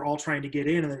and they're all trying to get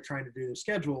in and they're trying to do their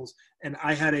schedules. And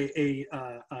I had an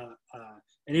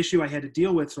issue I had to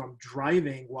deal with. So I'm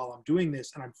driving while I'm doing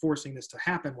this and I'm forcing this to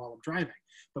happen while I'm driving.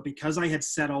 But because I had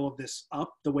set all of this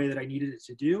up the way that I needed it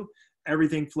to do,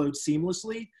 everything flowed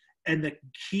seamlessly. And the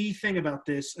key thing about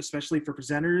this, especially for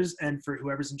presenters and for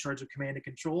whoever's in charge of command and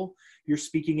control, you're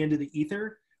speaking into the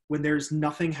ether. When there's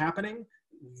nothing happening,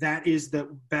 that is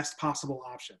the best possible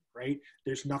option, right?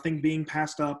 There's nothing being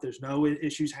passed up. There's no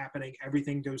issues happening.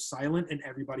 Everything goes silent and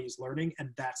everybody's learning, and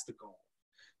that's the goal.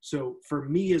 So for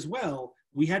me as well,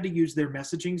 we had to use their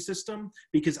messaging system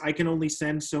because I can only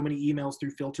send so many emails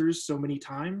through filters so many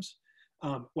times.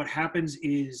 What happens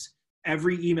is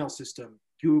every email system,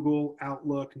 Google,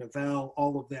 Outlook, Novell,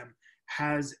 all of them,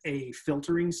 has a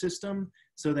filtering system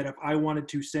so that if I wanted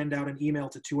to send out an email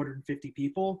to 250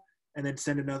 people and then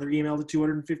send another email to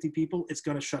 250 people, it's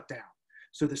going to shut down.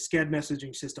 So the Sched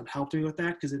messaging system helped me with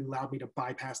that because it allowed me to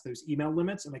bypass those email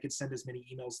limits and I could send as many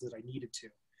emails that I needed to,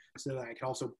 so that I could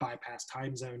also bypass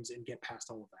time zones and get past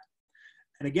all of that.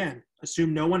 And again,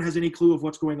 assume no one has any clue of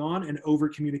what's going on and over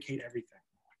communicate everything.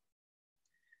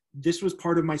 This was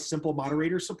part of my simple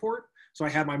moderator support. So I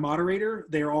had my moderator,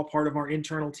 they're all part of our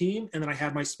internal team, and then I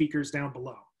had my speakers down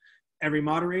below. Every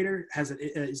moderator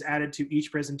is added to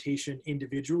each presentation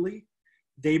individually.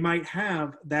 They might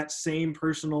have that same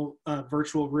personal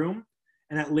virtual room,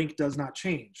 and that link does not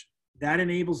change. That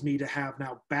enables me to have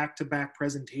now back-to-back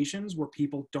presentations where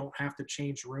people don't have to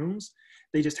change rooms.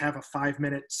 They just have a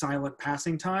 5-minute silent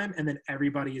passing time, and then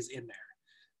everybody is in there.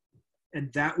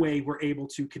 And that way we're able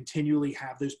to continually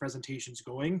have those presentations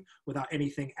going without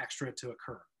anything extra to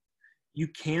occur. You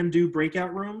can do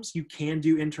breakout rooms. You can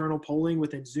do internal polling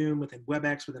within Zoom, within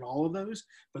WebEx, within all of those,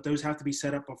 but those have to be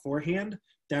set up beforehand.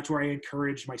 That's where I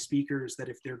encourage my speakers that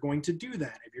if they're going to do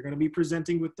that, if you're going to be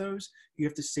presenting with those, you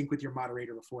have to sync with your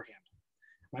moderator beforehand.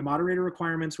 My moderator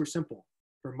requirements were simple.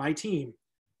 For my team,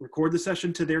 record the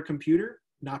session to their computer,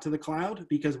 not to the cloud,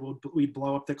 because we'd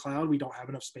blow up the cloud. We don't have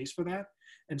enough space for that.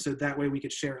 And so that way we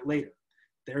could share it later.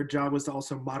 Their job was to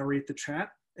also moderate the chat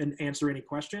and answer any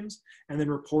questions, and then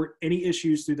report any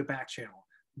issues through the back channel.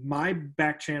 My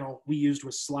back channel we used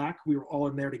was Slack. We were all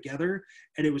in there together,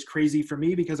 and it was crazy for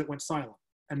me because it went silent.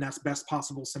 And that's best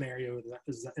possible scenario,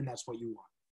 and that's what you want.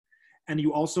 And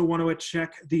you also want to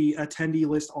check the attendee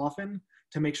list often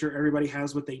to make sure everybody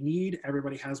has what they need,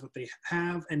 everybody has what they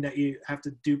have, and that you have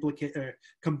to duplicate or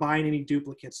combine any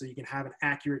duplicates so you can have an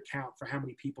accurate count for how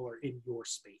many people are in your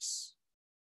space.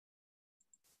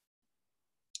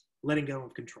 Letting go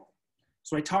of control.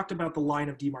 So I talked about the line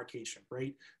of demarcation,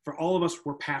 right? For all of us,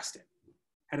 we're past it.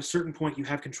 At a certain point, you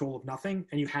have control of nothing,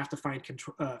 and you have to find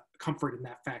comfort in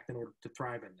that fact in order to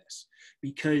thrive in this.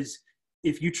 Because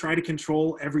if you try to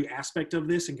control every aspect of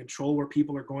this and control where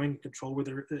people are going, control where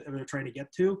they're trying to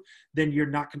get to, then you're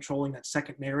not controlling that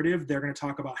second narrative. They're going to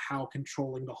talk about how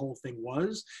controlling the whole thing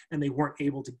was, and they weren't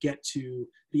able to get to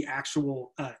the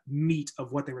actual meat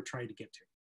of what they were trying to get to.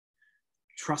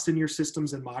 Trust in your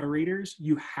systems and moderators.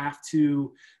 You have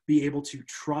to be able to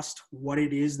trust what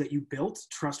it is that you built,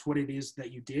 trust what it is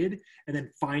that you did, and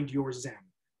then find your zen.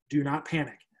 Do not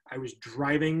panic. I was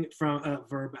driving for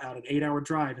about an 8-hour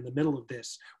drive in the middle of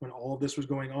this when all of this was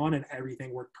going on and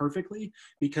everything worked perfectly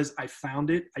because I found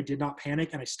it, I did not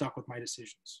panic, and I stuck with my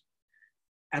decisions.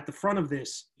 At the front of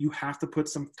this, you have to put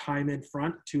some time in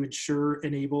front to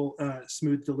enable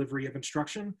smooth delivery of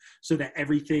instruction so that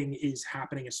everything is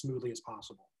happening as smoothly as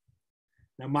possible.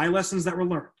 Now, my lessons that were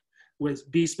learned was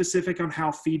be specific on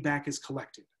how feedback is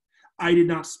collected. I did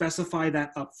not specify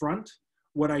that up front.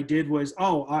 What I did was,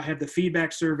 oh, I have the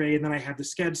feedback survey and then I have the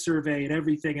Sched survey and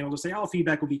everything, and I'll just say, oh,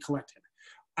 feedback will be collected.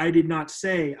 I did not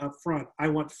say up front, I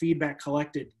want feedback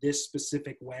collected this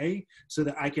specific way so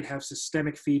that I could have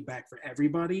systemic feedback for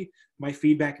everybody. My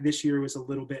feedback this year was a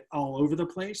little bit all over the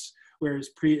place, whereas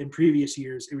in previous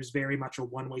years, it was very much a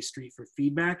one-way street for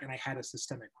feedback, and I had a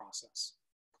systemic process.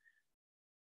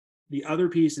 The other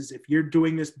piece is if you're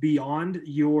doing this beyond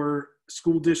your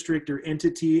school district or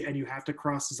entity and you have to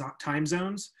cross time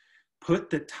zones, put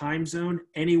the time zone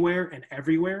anywhere and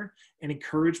everywhere and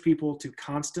encourage people to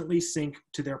constantly sync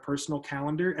to their personal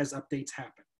calendar as updates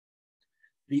happen.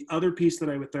 The other piece that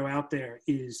I would throw out there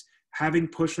is having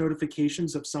push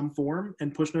notifications of some form,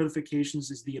 and push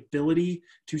notifications is the ability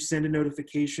to send a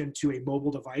notification to a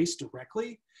mobile device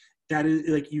directly. That is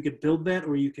like, you can build that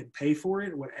or you can pay for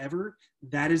it, whatever.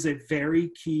 That is a very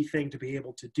key thing to be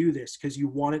able to do this, because you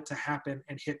want it to happen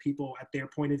and hit people at their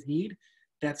point of need.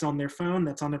 That's on their phone,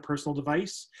 that's on their personal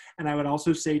device. And I would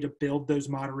also say to build those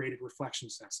moderated reflection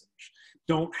sessions.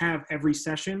 Don't have every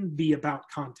session be about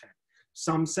content.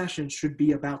 Some sessions should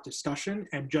be about discussion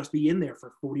and just be in there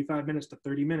for 45 minutes to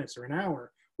 30 minutes or an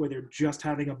hour, where they're just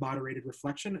having a moderated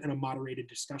reflection and a moderated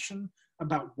discussion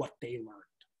about what they learned.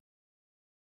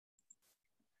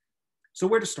 So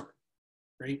where to start,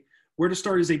 right? Where to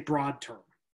start is a broad term.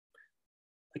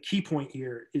 A key point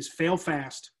here is fail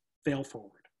fast, fail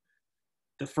forward.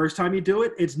 The first time you do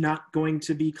it, it's not going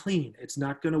to be clean. It's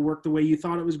not going to work the way you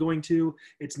thought it was going to.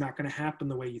 It's not going to happen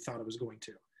the way you thought it was going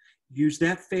to. Use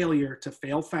that failure to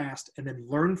fail fast and then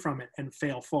learn from it and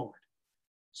fail forward.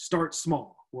 Start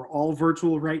small. We're all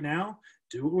virtual right now.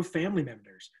 Do it with family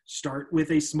members. Start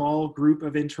with a small group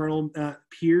of internal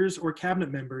peers or cabinet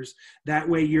members. That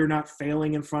way you're not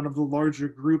failing in front of the larger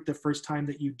group the first time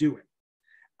that you do it.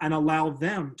 And allow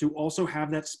them to also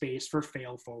have that space for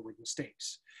fail forward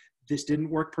mistakes. This didn't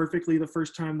work perfectly the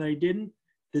first time that I didn't.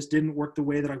 This didn't work the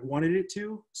way that I wanted it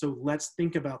to. So let's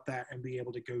think about that and be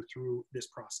able to go through this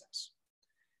process.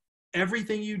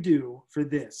 Everything you do for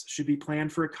this should be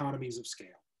planned for economies of scale.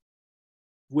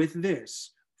 With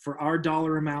this, for our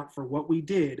dollar amount for what we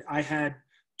did, I had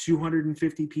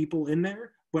 250 people in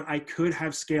there, but I could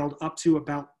have scaled up to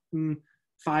about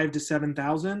 5,000 to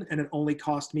 7,000, and it only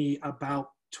cost me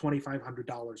about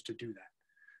 $2,500 to do that.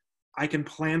 I can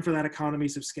plan for that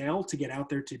economies of scale to get out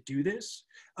there to do this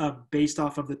based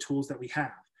off of the tools that we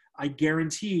have. I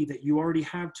guarantee that you already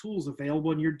have tools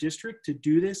available in your district to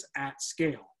do this at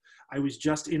scale. I was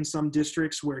just in some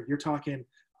districts where you're talking,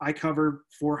 I cover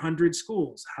 400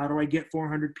 schools. How do I get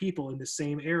 400 people in the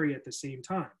same area at the same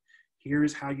time?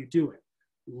 Here's how you do it.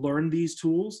 Learn these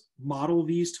tools, model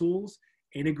these tools,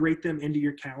 integrate them into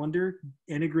your calendar,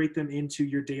 integrate them into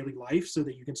your daily life so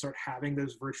that you can start having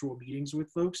those virtual meetings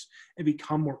with folks and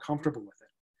become more comfortable with it.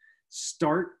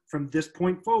 Start from this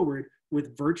point forward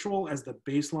with virtual as the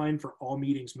baseline for all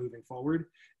meetings moving forward.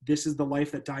 This is the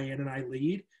life that Diane and I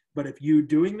lead. But if you're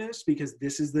doing this because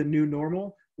this is the new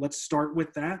normal, let's start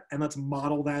with that and let's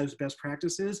model those best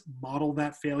practices, model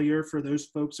that failure for those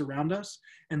folks around us,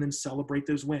 and then celebrate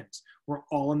those wins. We're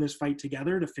all in this fight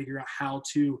together to figure out how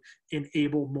to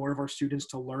enable more of our students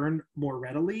to learn more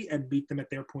readily and meet them at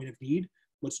their point of need.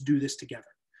 Let's do this together.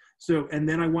 So, and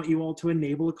then I want you all to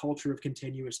enable a culture of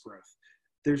continuous growth.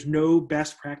 There's no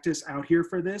best practice out here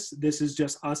for this. This is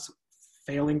just us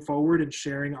failing forward and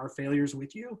sharing our failures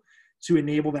with you to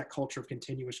enable that culture of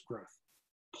continuous growth.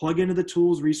 Plug into the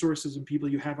tools, resources, and people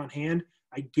you have on hand.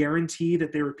 I guarantee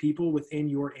that there are people within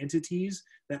your entities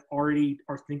that already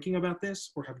are thinking about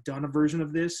this or have done a version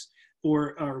of this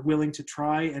or are willing to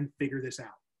try and figure this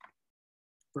out.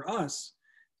 For us,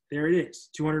 there it is,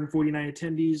 249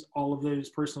 attendees, all of those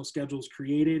personal schedules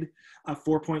created, a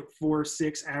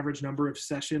 4.46 average number of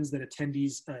sessions that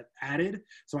attendees added.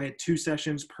 So I had 2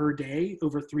 sessions per day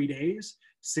over 3 days,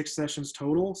 6 sessions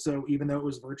total. So even though it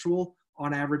was virtual,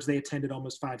 on average, they attended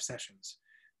almost 5 sessions.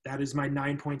 That is my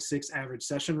 9.6 average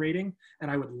session rating.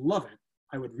 And I would love it.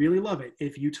 I would really love it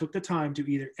if you took the time to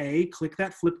either A, click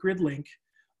that Flipgrid link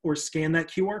or scan that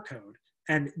QR code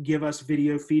and give us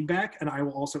video feedback. And I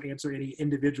will also answer any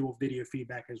individual video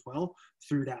feedback as well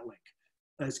through that link.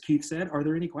 As Keith said, are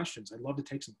there any questions? I'd love to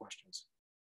take some questions.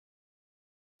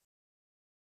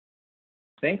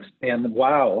 Thanks, Dan.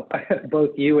 Wow,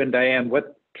 both you and Diane,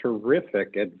 what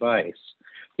terrific advice.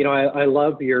 You know, I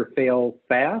love your fail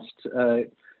fast.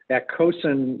 At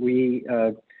COSN, we,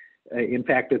 in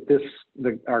fact, at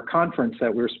our conference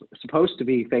that we're supposed to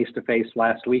be face-to-face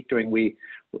last week doing, we're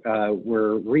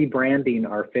rebranding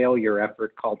our failure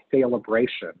effort called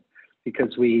Failabration,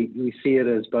 because we see it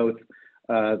as both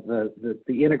the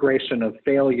integration of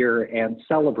failure and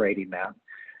celebrating that.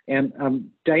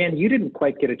 And Diane, you didn't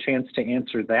quite get a chance to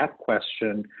answer that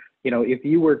question. You know, if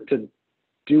you were to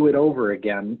do it over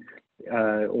again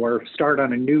or start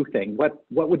on a new thing, what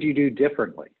would you do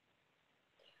differently?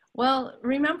 Well,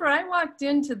 remember, I walked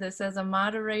into this as a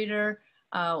moderator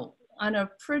on a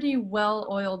pretty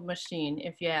well-oiled machine,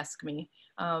 if you ask me,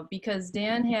 because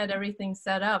Dan had everything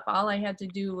set up. All I had to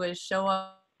do was show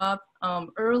up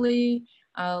early,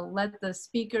 let the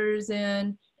speakers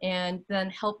in, and then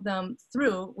help them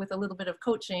through with a little bit of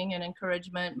coaching and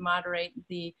encouragement, moderate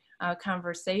the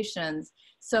conversations.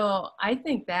 So I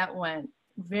think that went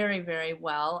very, very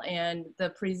well. And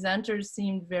the presenters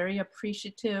seemed very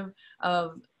appreciative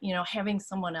of, you know, having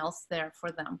someone else there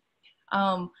for them.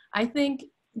 I think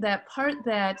that part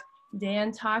that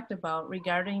Dan talked about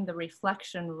regarding the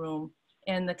reflection room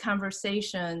and the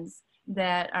conversations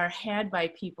that are had by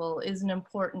people is an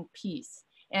important piece.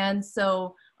 And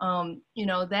so, you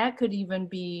know, that could even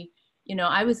be, you know,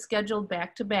 I was scheduled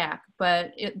back to back,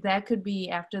 but that could be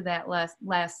after that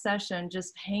last session,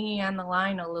 just hanging on the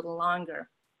line a little longer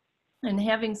and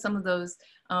having some of those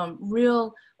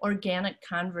real organic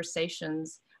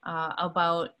conversations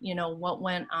about, you know, what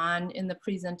went on in the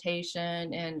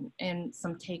presentation and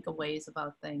some takeaways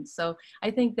about things. So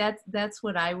I think that's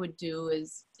what I would do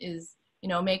is, you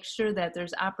know, make sure that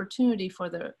there's opportunity for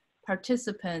the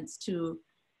participants to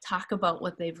talk about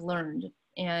what they've learned.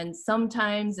 And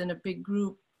sometimes in a big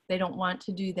group, they don't want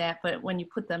to do that, but when you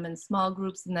put them in small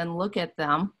groups and then look at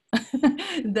them,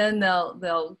 then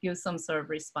they'll give some sort of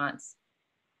response.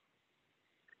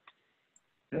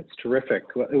 That's terrific.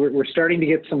 We're starting to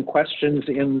get some questions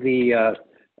in the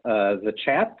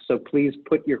chat, so please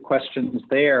put your questions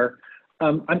there.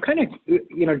 I'm kind of,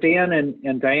 you know, Dan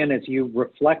and Diane, as you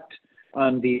reflect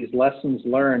on these lessons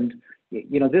learned,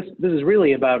 you know, this is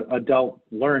really about adult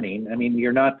learning. I mean,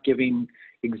 you're not giving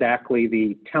exactly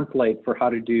the template for how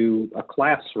to do a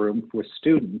classroom for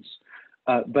students,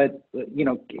 but, you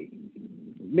know,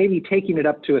 maybe taking it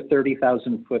up to a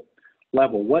 30,000-foot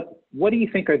level. What do you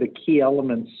think are the key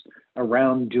elements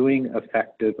around doing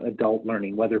effective adult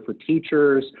learning, whether for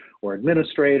teachers or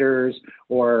administrators,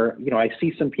 or, you know, I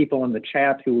see some people in the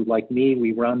chat who, like me,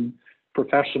 we run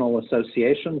professional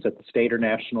associations at the state or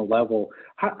national level.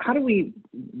 How do we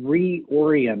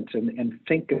reorient and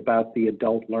think about the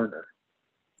adult learner?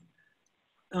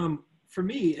 For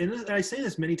me, and I say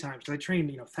this many times, because I train,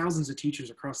 you know, thousands of teachers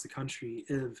across the country,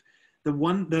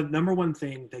 the number one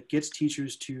thing that gets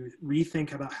teachers to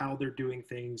rethink about how they're doing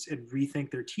things and rethink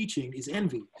their teaching is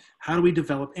envy. How do we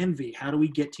develop envy? How do we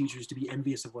get teachers to be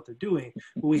envious of what they're doing?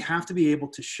 Well, we have to be able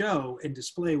to show and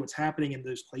display what's happening in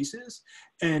those places.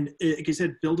 And like I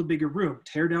said, build a bigger room,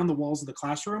 tear down the walls of the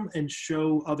classroom and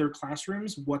show other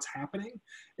classrooms what's happening.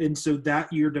 And so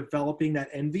that you're developing that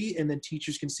envy, and then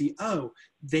teachers can see, oh,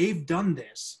 they've done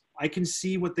this. I can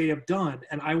see what they have done,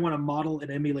 and I want to model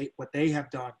and emulate what they have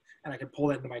done, and I can pull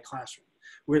that into my classroom.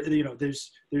 Where, you know, there's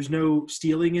no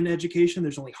stealing in education,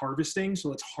 there's only harvesting. So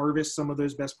let's harvest some of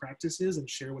those best practices and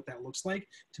share what that looks like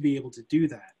to be able to do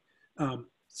that.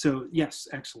 So yes,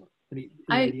 excellent. Any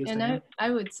ideas,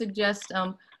 I would suggest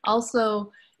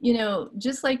also, you know,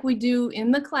 just like we do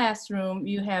in the classroom,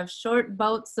 you have short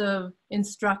bouts of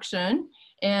instruction,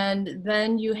 and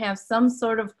then you have some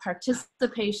sort of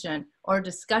participation or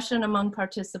discussion among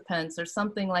participants or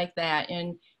something like that.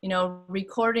 And, you know,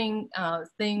 recording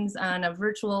things on a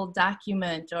virtual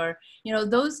document, or, you know,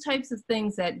 those types of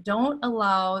things that don't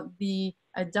allow the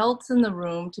adults in the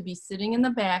room to be sitting in the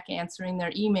back answering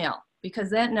their email, because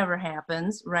that never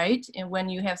happens, right? And when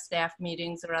you have staff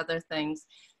meetings or other things.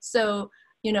 So,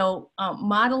 you know,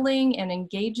 modeling and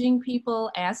engaging people,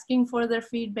 asking for their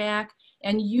feedback,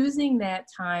 and using that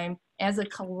time as a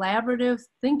collaborative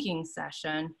thinking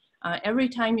session every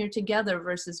time you're together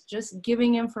versus just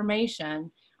giving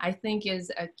information, I think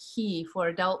is a key for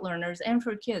adult learners and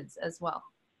for kids as well.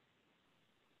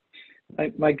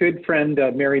 My good friend,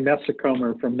 Mary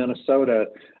Messicomer from Minnesota,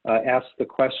 asked the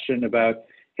question about,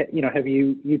 you know,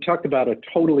 you talked about a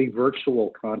totally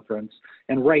virtual conference,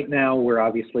 and right now we're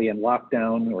obviously in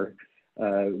lockdown,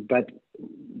 but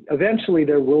eventually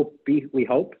there will be, we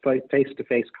hope,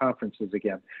 face-to-face conferences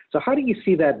again. So how do you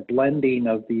see that blending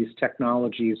of these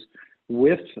technologies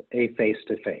with a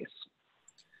face-to-face?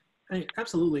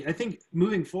 Absolutely. I think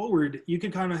moving forward, you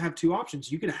can kind of have two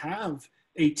options. You could have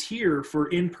a tier for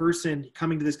in-person,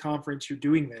 coming to this conference, you're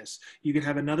doing this. You could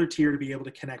have another tier to be able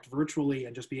to connect virtually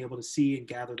and just be able to see and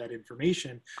gather that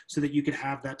information so that you could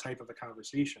have that type of a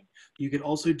conversation. You could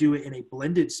also do it in a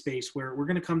blended space where we're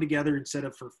going to come together instead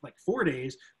of for like 4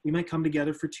 days, we might come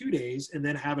together for 2 days and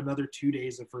then have another 2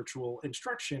 days of virtual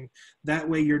instruction. That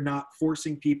way you're not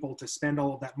forcing people to spend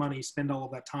all of that money, spend all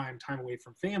of that time away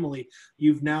from family.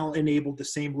 You've now enabled the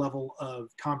same level of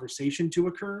conversation to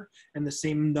occur and the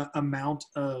same amount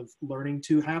of learning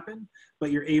to happen, but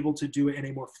you're able to do it in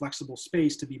a more flexible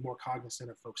space to be more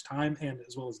cognizant of folks' time and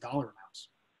as well as dollar amounts.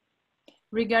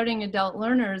 Regarding adult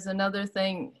learners, another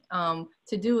thing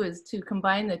to do is to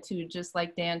combine the two, just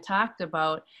like Dan talked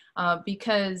about,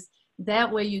 because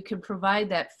that way you can provide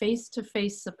that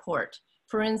face-to-face support.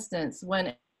 For instance,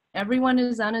 when everyone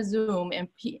is on a Zoom and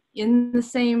in the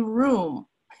same room,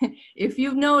 if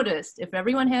you've noticed, if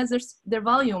everyone has their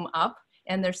volume up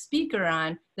and their speaker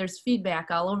on, there's feedback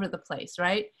all over the place,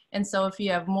 right? And so if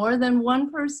you have more than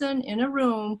one person in a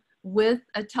room with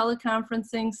a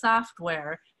teleconferencing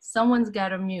software, someone's got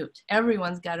to mute.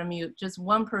 Everyone's got to mute. Just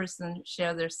one person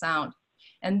share their sound.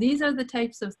 And these are the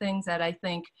types of things that I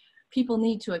think people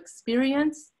need to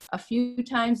experience a few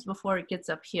times before it gets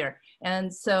up here.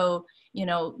 And so, you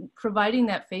know, providing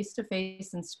that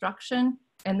face-to-face instruction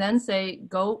and then say,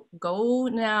 go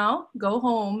now, go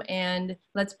home and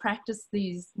let's practice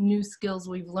these new skills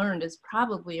we've learned is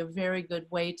probably a very good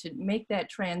way to make that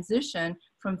transition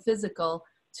from physical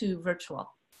to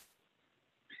virtual.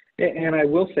 And I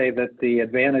will say that the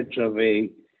advantage of a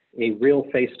real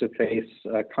face-to-face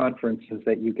conference is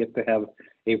that you get to have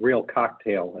a real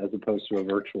cocktail as opposed to a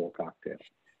virtual cocktail.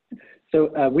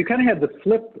 So we kind of had the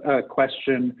flip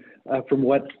question from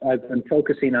what I've been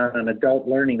focusing on adult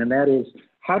learning, and that is,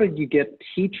 how did you get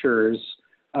teachers,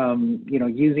 you know,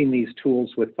 using these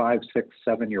tools with 5, 6,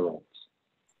 7-year-olds?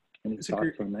 Any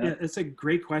thoughts on that? Yeah, it's a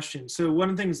great question. So one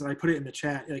of the things that I put it in the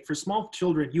chat, like for small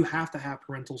children, you have to have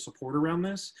parental support around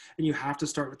this, and you have to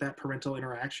start with that parental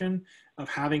interaction of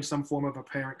having some form of a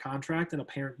parent contract and a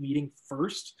parent meeting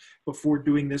first before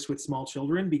doing this with small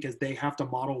children, because they have to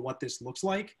model what this looks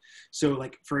like. So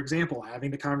like, for example,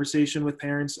 having the conversation with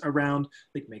parents around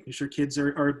like making sure kids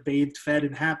are bathed, fed,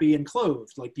 and happy and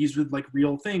clothed. Like these are like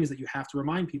real things that you have to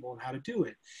remind people on how to do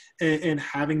it, and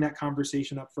having that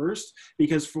conversation up first,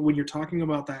 because for when you're talking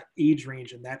about that age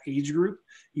range and that age group,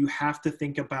 you have to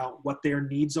think about what their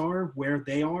needs are, where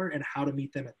they are, and how to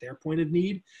meet them at their point of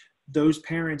need. Those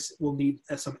parents will need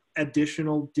some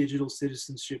additional digital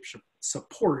citizenship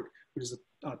support, which is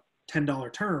a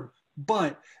 $10 term,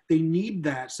 but they need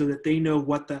that so that they know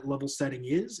what that level setting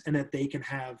is and that they can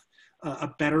have a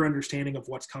better understanding of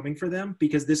what's coming for them,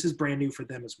 because this is brand new for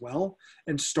them as well.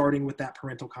 And starting with that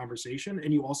parental conversation.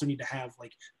 And you also need to have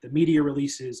like the media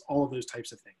releases, all of those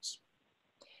types of things.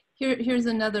 Here's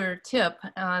another tip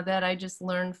that I just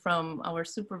learned from our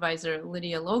supervisor,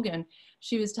 Lydia Logan.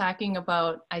 She was talking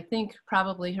about, I think,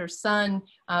 probably her son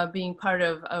being part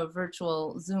of a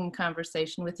virtual Zoom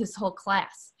conversation with his whole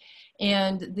class.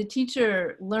 And the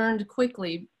teacher learned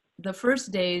quickly, the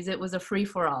first days, it was a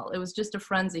free-for-all. It was just a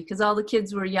frenzy because all the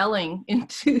kids were yelling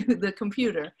into the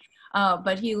computer.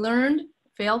 But he learned,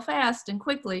 fail fast and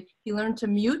quickly, he learned to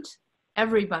mute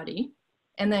everybody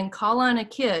and then call on a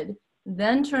kid,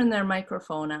 then turn their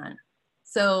microphone on.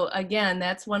 So again,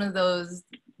 that's one of those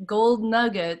gold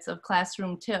nuggets of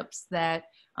classroom tips that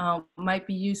might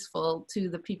be useful to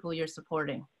the people you're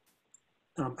supporting.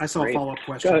 I saw a follow-up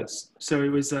question. So it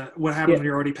was, what happens when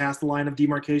you're already past the line of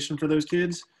demarcation for those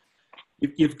kids?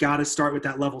 You've got to start with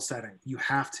that level setting. You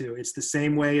have to. It's the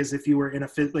same way as if you were in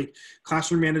like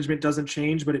classroom management doesn't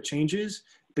change, but it changes.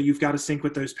 But you've got to sync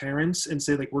with those parents and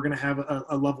say, like, we're going to have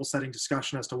a level setting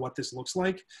discussion as to what this looks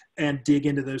like and dig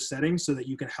into those settings so that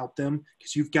you can help them,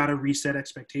 because you've got to reset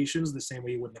expectations the same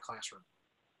way you would in the classroom.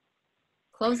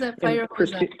 Close that fire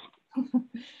hose up.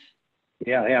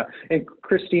 Yeah. And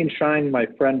Christine Shine, my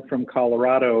friend from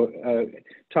Colorado,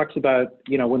 talks about,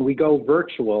 you know, when we go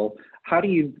virtual,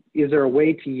 is there a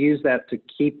way to use that to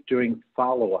keep doing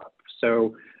follow-up?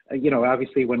 So, you know,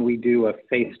 obviously when we do a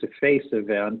face-to-face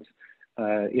event,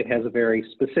 it has a very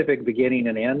specific beginning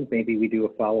and end. Maybe we do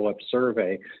a follow-up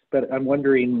survey. But I'm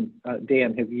wondering,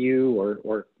 Dan, have you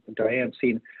or Diane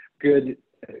seen good,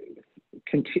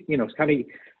 you know,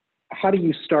 how do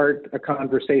you start a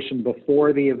conversation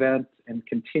before the event and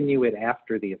continue it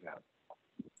after the event?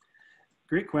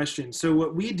 Great question. So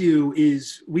what we do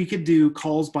is we could do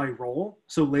calls by role.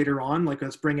 So later on, like,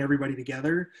 let's bring everybody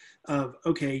together of,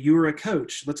 okay, you were a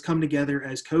coach. Let's come together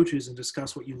as coaches and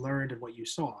discuss what you learned and what you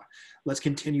saw. Let's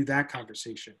continue that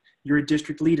conversation. You're a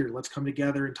district leader. Let's come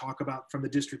together and talk about, from the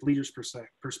district leader's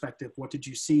perspective, what did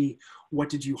you see? What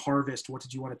did you harvest? What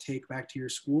did you want to take back to your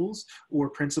schools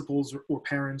or principals or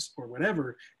parents or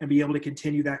whatever, and be able to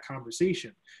continue that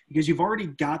conversation? Because you've already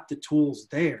got the tools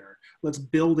there. Let's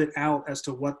build it out as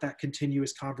to what that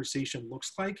continuous conversation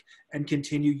looks like and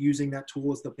continue using that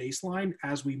tool as the baseline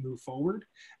as we move forward.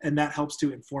 And that helps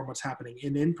to inform what's happening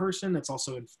in person. That's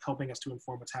also helping us to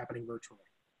inform what's happening virtually.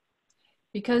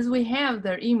 Because we have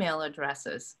their email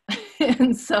addresses,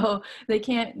 and so they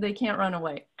can't run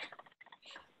away.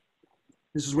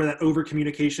 This is where that over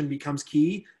communication becomes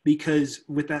key, because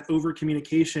with that over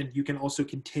communication, you can also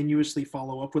continuously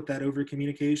follow up with that over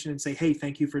communication and say, hey,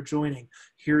 thank you for joining.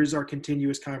 Here's our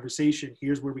continuous conversation.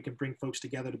 Here's where we can bring folks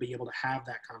together to be able to have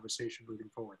that conversation moving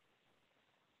forward.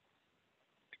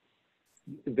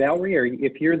 Valerie,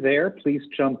 if you're there, please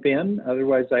jump in.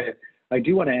 Otherwise, I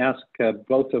do want to ask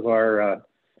both of our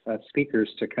speakers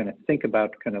to kind of think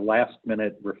about kind of last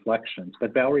minute reflections.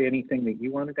 But Valerie, anything that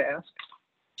you wanted to ask?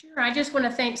 Sure, I just want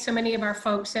to thank so many of our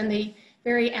folks in the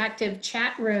very active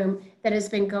chat room that has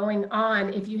been going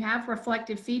on. If you have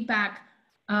reflective feedback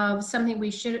of something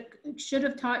we should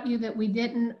have taught you that we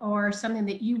didn't, or something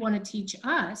that you want to teach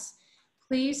us,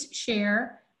 please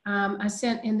share. I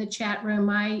sent in the chat room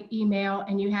my email,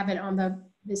 and you have it on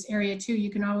this area too. You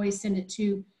can always send it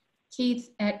to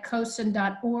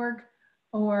keith@cosin.org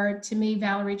or to me,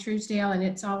 Valerie Truesdale, and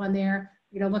it's all in there.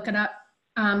 Look it up.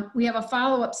 We have a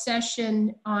follow-up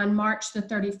session on March the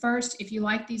 31st. If you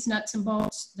like these nuts and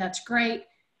bolts, that's great.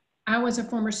 I was a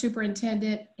former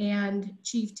superintendent and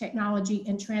chief technology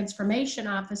and transformation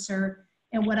officer.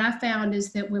 And what I found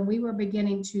is that when we were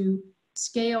beginning to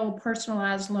scale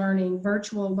personalized learning,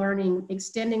 virtual learning,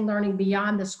 extending learning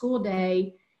beyond the school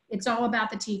day, it's all about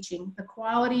the teaching. The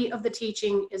quality of the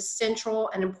teaching is central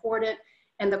and important,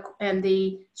 and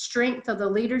the strength of the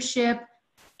leadership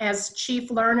as chief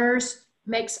learners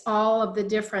makes all of the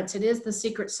difference. It is the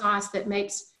secret sauce that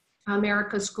makes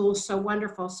America's schools so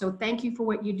wonderful. So thank you for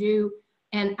what you do.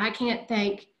 And I can't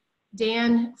thank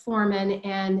Dan Foreman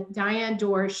and Diane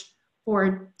Dorsch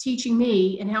for teaching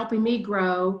me and helping me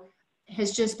grow.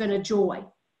 Has just been a joy.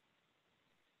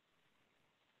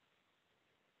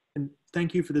 And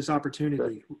thank you for this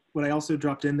opportunity. What I also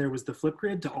dropped in there was the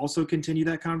Flipgrid to also continue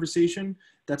that conversation.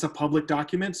 That's a public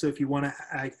document. So if you want to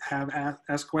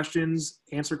ask questions,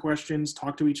 answer questions,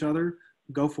 talk to each other,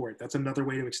 go for it. That's another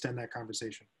way to extend that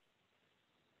conversation.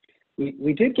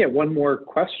 We did get one more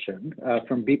question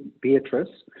from Beatrice,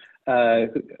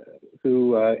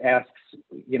 who asks,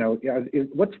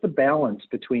 what's the balance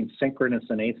between synchronous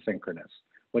and asynchronous?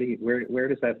 Where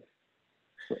does that,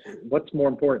 what's more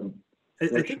important?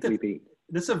 I think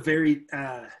that's a very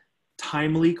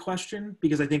timely question,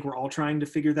 because I think we're all trying to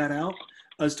figure that out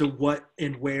as to what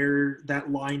and where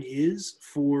that line is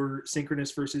for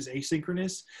synchronous versus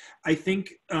asynchronous. I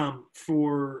think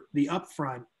for the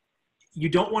upfront, you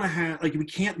don't want to have, we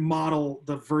can't model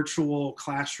the virtual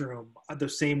classroom the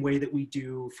same way that we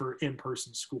do for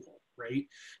in-person school, right?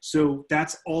 So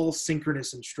that's all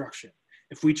synchronous instruction.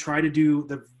 If we try to do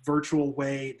the virtual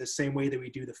way the same way that we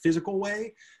do the physical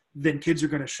way, then kids are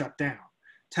going to shut down.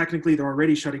 Technically, they're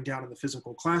already shutting down in the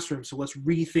physical classroom, so let's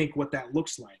rethink what that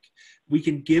looks like. We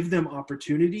can give them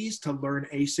opportunities to learn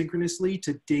asynchronously,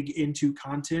 to dig into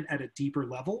content at a deeper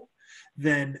level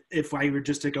than if I were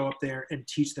just to go up there and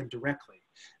teach them directly.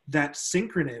 That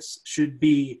synchronous should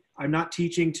be, I'm not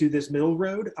teaching to this middle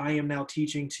road, I am now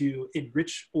teaching to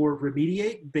enrich or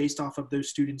remediate based off of those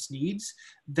students' needs.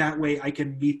 That way I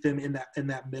can meet them in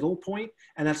that middle point.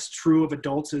 And that's true of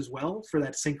adults as well for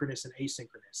that synchronous and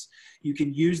asynchronous. You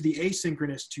can use the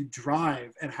asynchronous to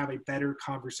drive and have a better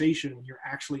conversation when you're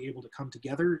actually able to come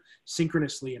together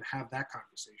synchronously and have that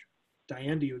conversation.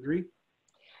 Diane, do you agree?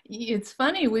 It's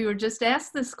funny, we were just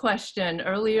asked this question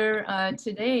earlier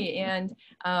today, and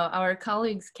our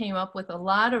colleagues came up with a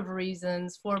lot of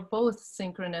reasons for both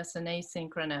synchronous and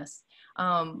asynchronous.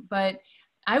 But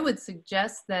I would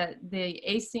suggest that the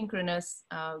asynchronous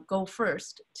go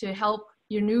first to help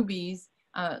your newbies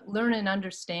learn and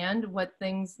understand what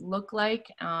things look like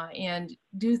and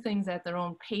do things at their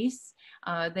own pace.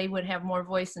 They would have more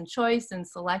voice and choice in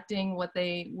selecting what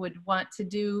they would want to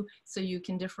do, so you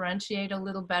can differentiate a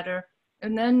little better,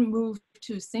 and then move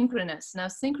to synchronous. Now,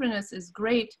 synchronous is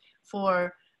great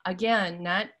for, again,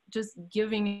 not just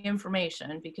giving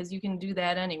information, because you can do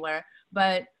that anywhere,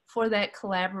 but for that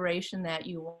collaboration that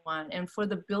you want, and for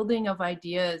the building of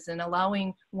ideas and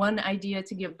allowing one idea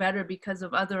to get better because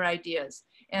of other ideas.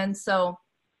 And so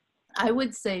I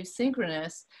would say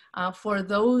synchronous for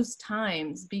those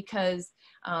times, because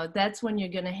that's when you're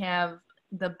going to have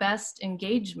the best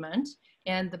engagement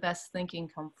and the best thinking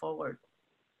come forward.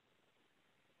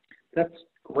 That's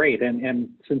great. And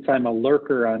since I'm a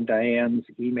lurker on Diane's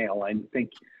email, I think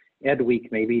Ed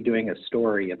Week may be doing a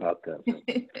story about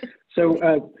this. So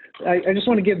I just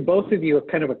want to give both of you a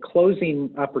kind of a closing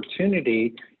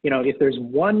opportunity. If there's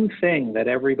one thing that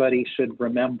everybody should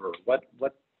remember, what's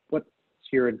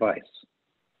your advice?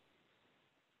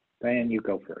 Diane, you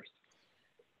go first.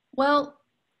 Well,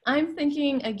 I'm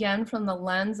thinking again from the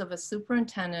lens of a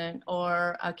superintendent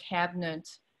or a cabinet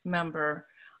member.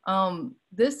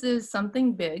 This is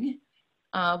something big,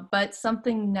 but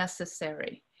something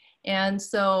necessary. And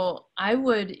so I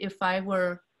would, if I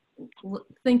were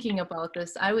thinking about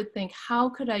this, I would think, how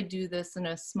could I do this in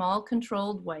a small,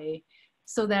 controlled way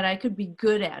so that I could be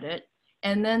good at it,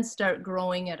 and then start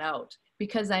growing it out?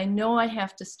 Because I know I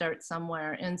have to start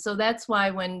somewhere. And so that's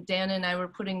why when Dan and I were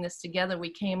putting this together,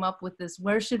 we came up with this,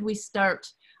 where should we start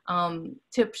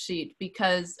tip sheet,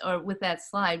 or with that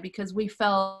slide, because we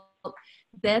felt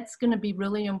that's going to be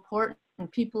really important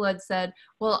people had said,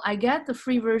 well, I get the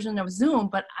free version of Zoom,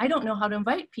 but I don't know how to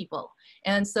invite people.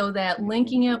 And so that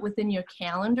linking it within your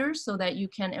calendar so that you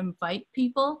can invite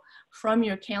people from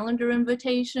your calendar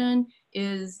invitation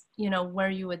is, where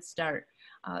you would start.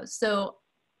 So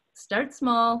start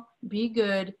small, be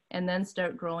good, and then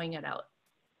start growing it out.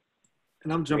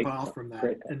 And I'm jumping off from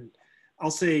that. And I'll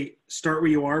say, start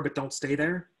where you are, but don't stay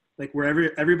there. Like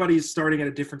wherever everybody's starting at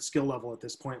a different skill level at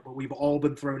this point, but we've all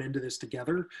been thrown into this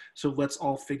together. So let's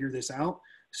all figure this out.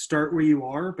 Start where you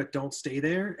are, but don't stay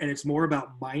there. And it's more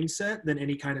about mindset than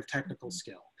any kind of technical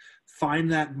skill.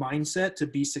 Find that mindset to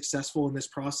be successful in this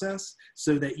process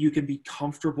so that you can be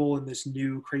comfortable in this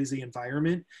new crazy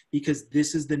environment, because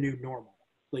this is the new normal.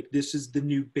 Like this is the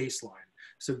new baseline.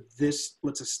 So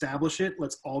let's establish it.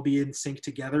 Let's all be in sync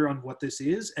together on what this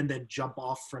is, and then jump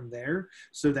off from there,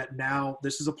 so that now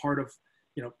this is a part of,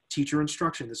 teacher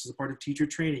instruction. This is a part of teacher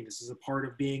training. This is a part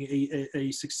of being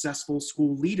a successful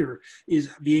school leader, is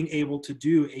being able to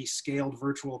do a scaled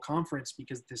virtual conference,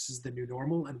 because this is the new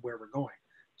normal and where we're going.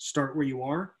 Start where you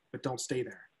are, but don't stay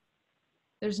there.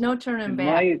 There's no turning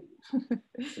back.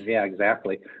 Yeah,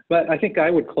 exactly. But I think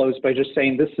I would close by just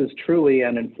saying this is truly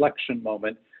an inflection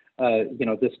moment.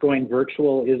 This going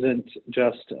virtual isn't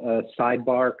just a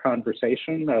sidebar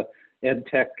conversation. Ed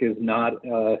tech is not,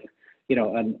 a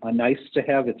nice to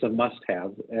have, it's a must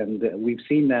have. And we've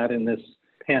seen that in this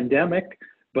pandemic,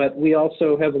 but we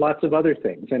also have lots of other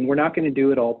things, and we're not going to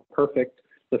do it all perfect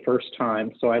the first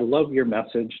time. So I love your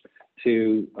message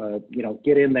to,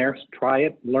 get in there, try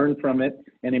it, learn from it,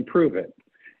 and improve it.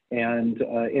 And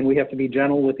we have to be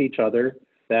gentle with each other,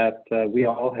 that we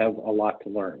all have a lot to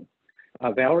learn.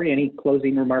 Valerie, any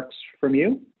closing remarks from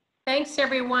you? Thanks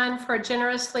everyone for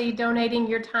generously donating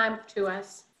your time to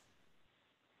us.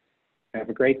 Have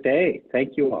a great day.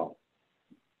 Thank you all.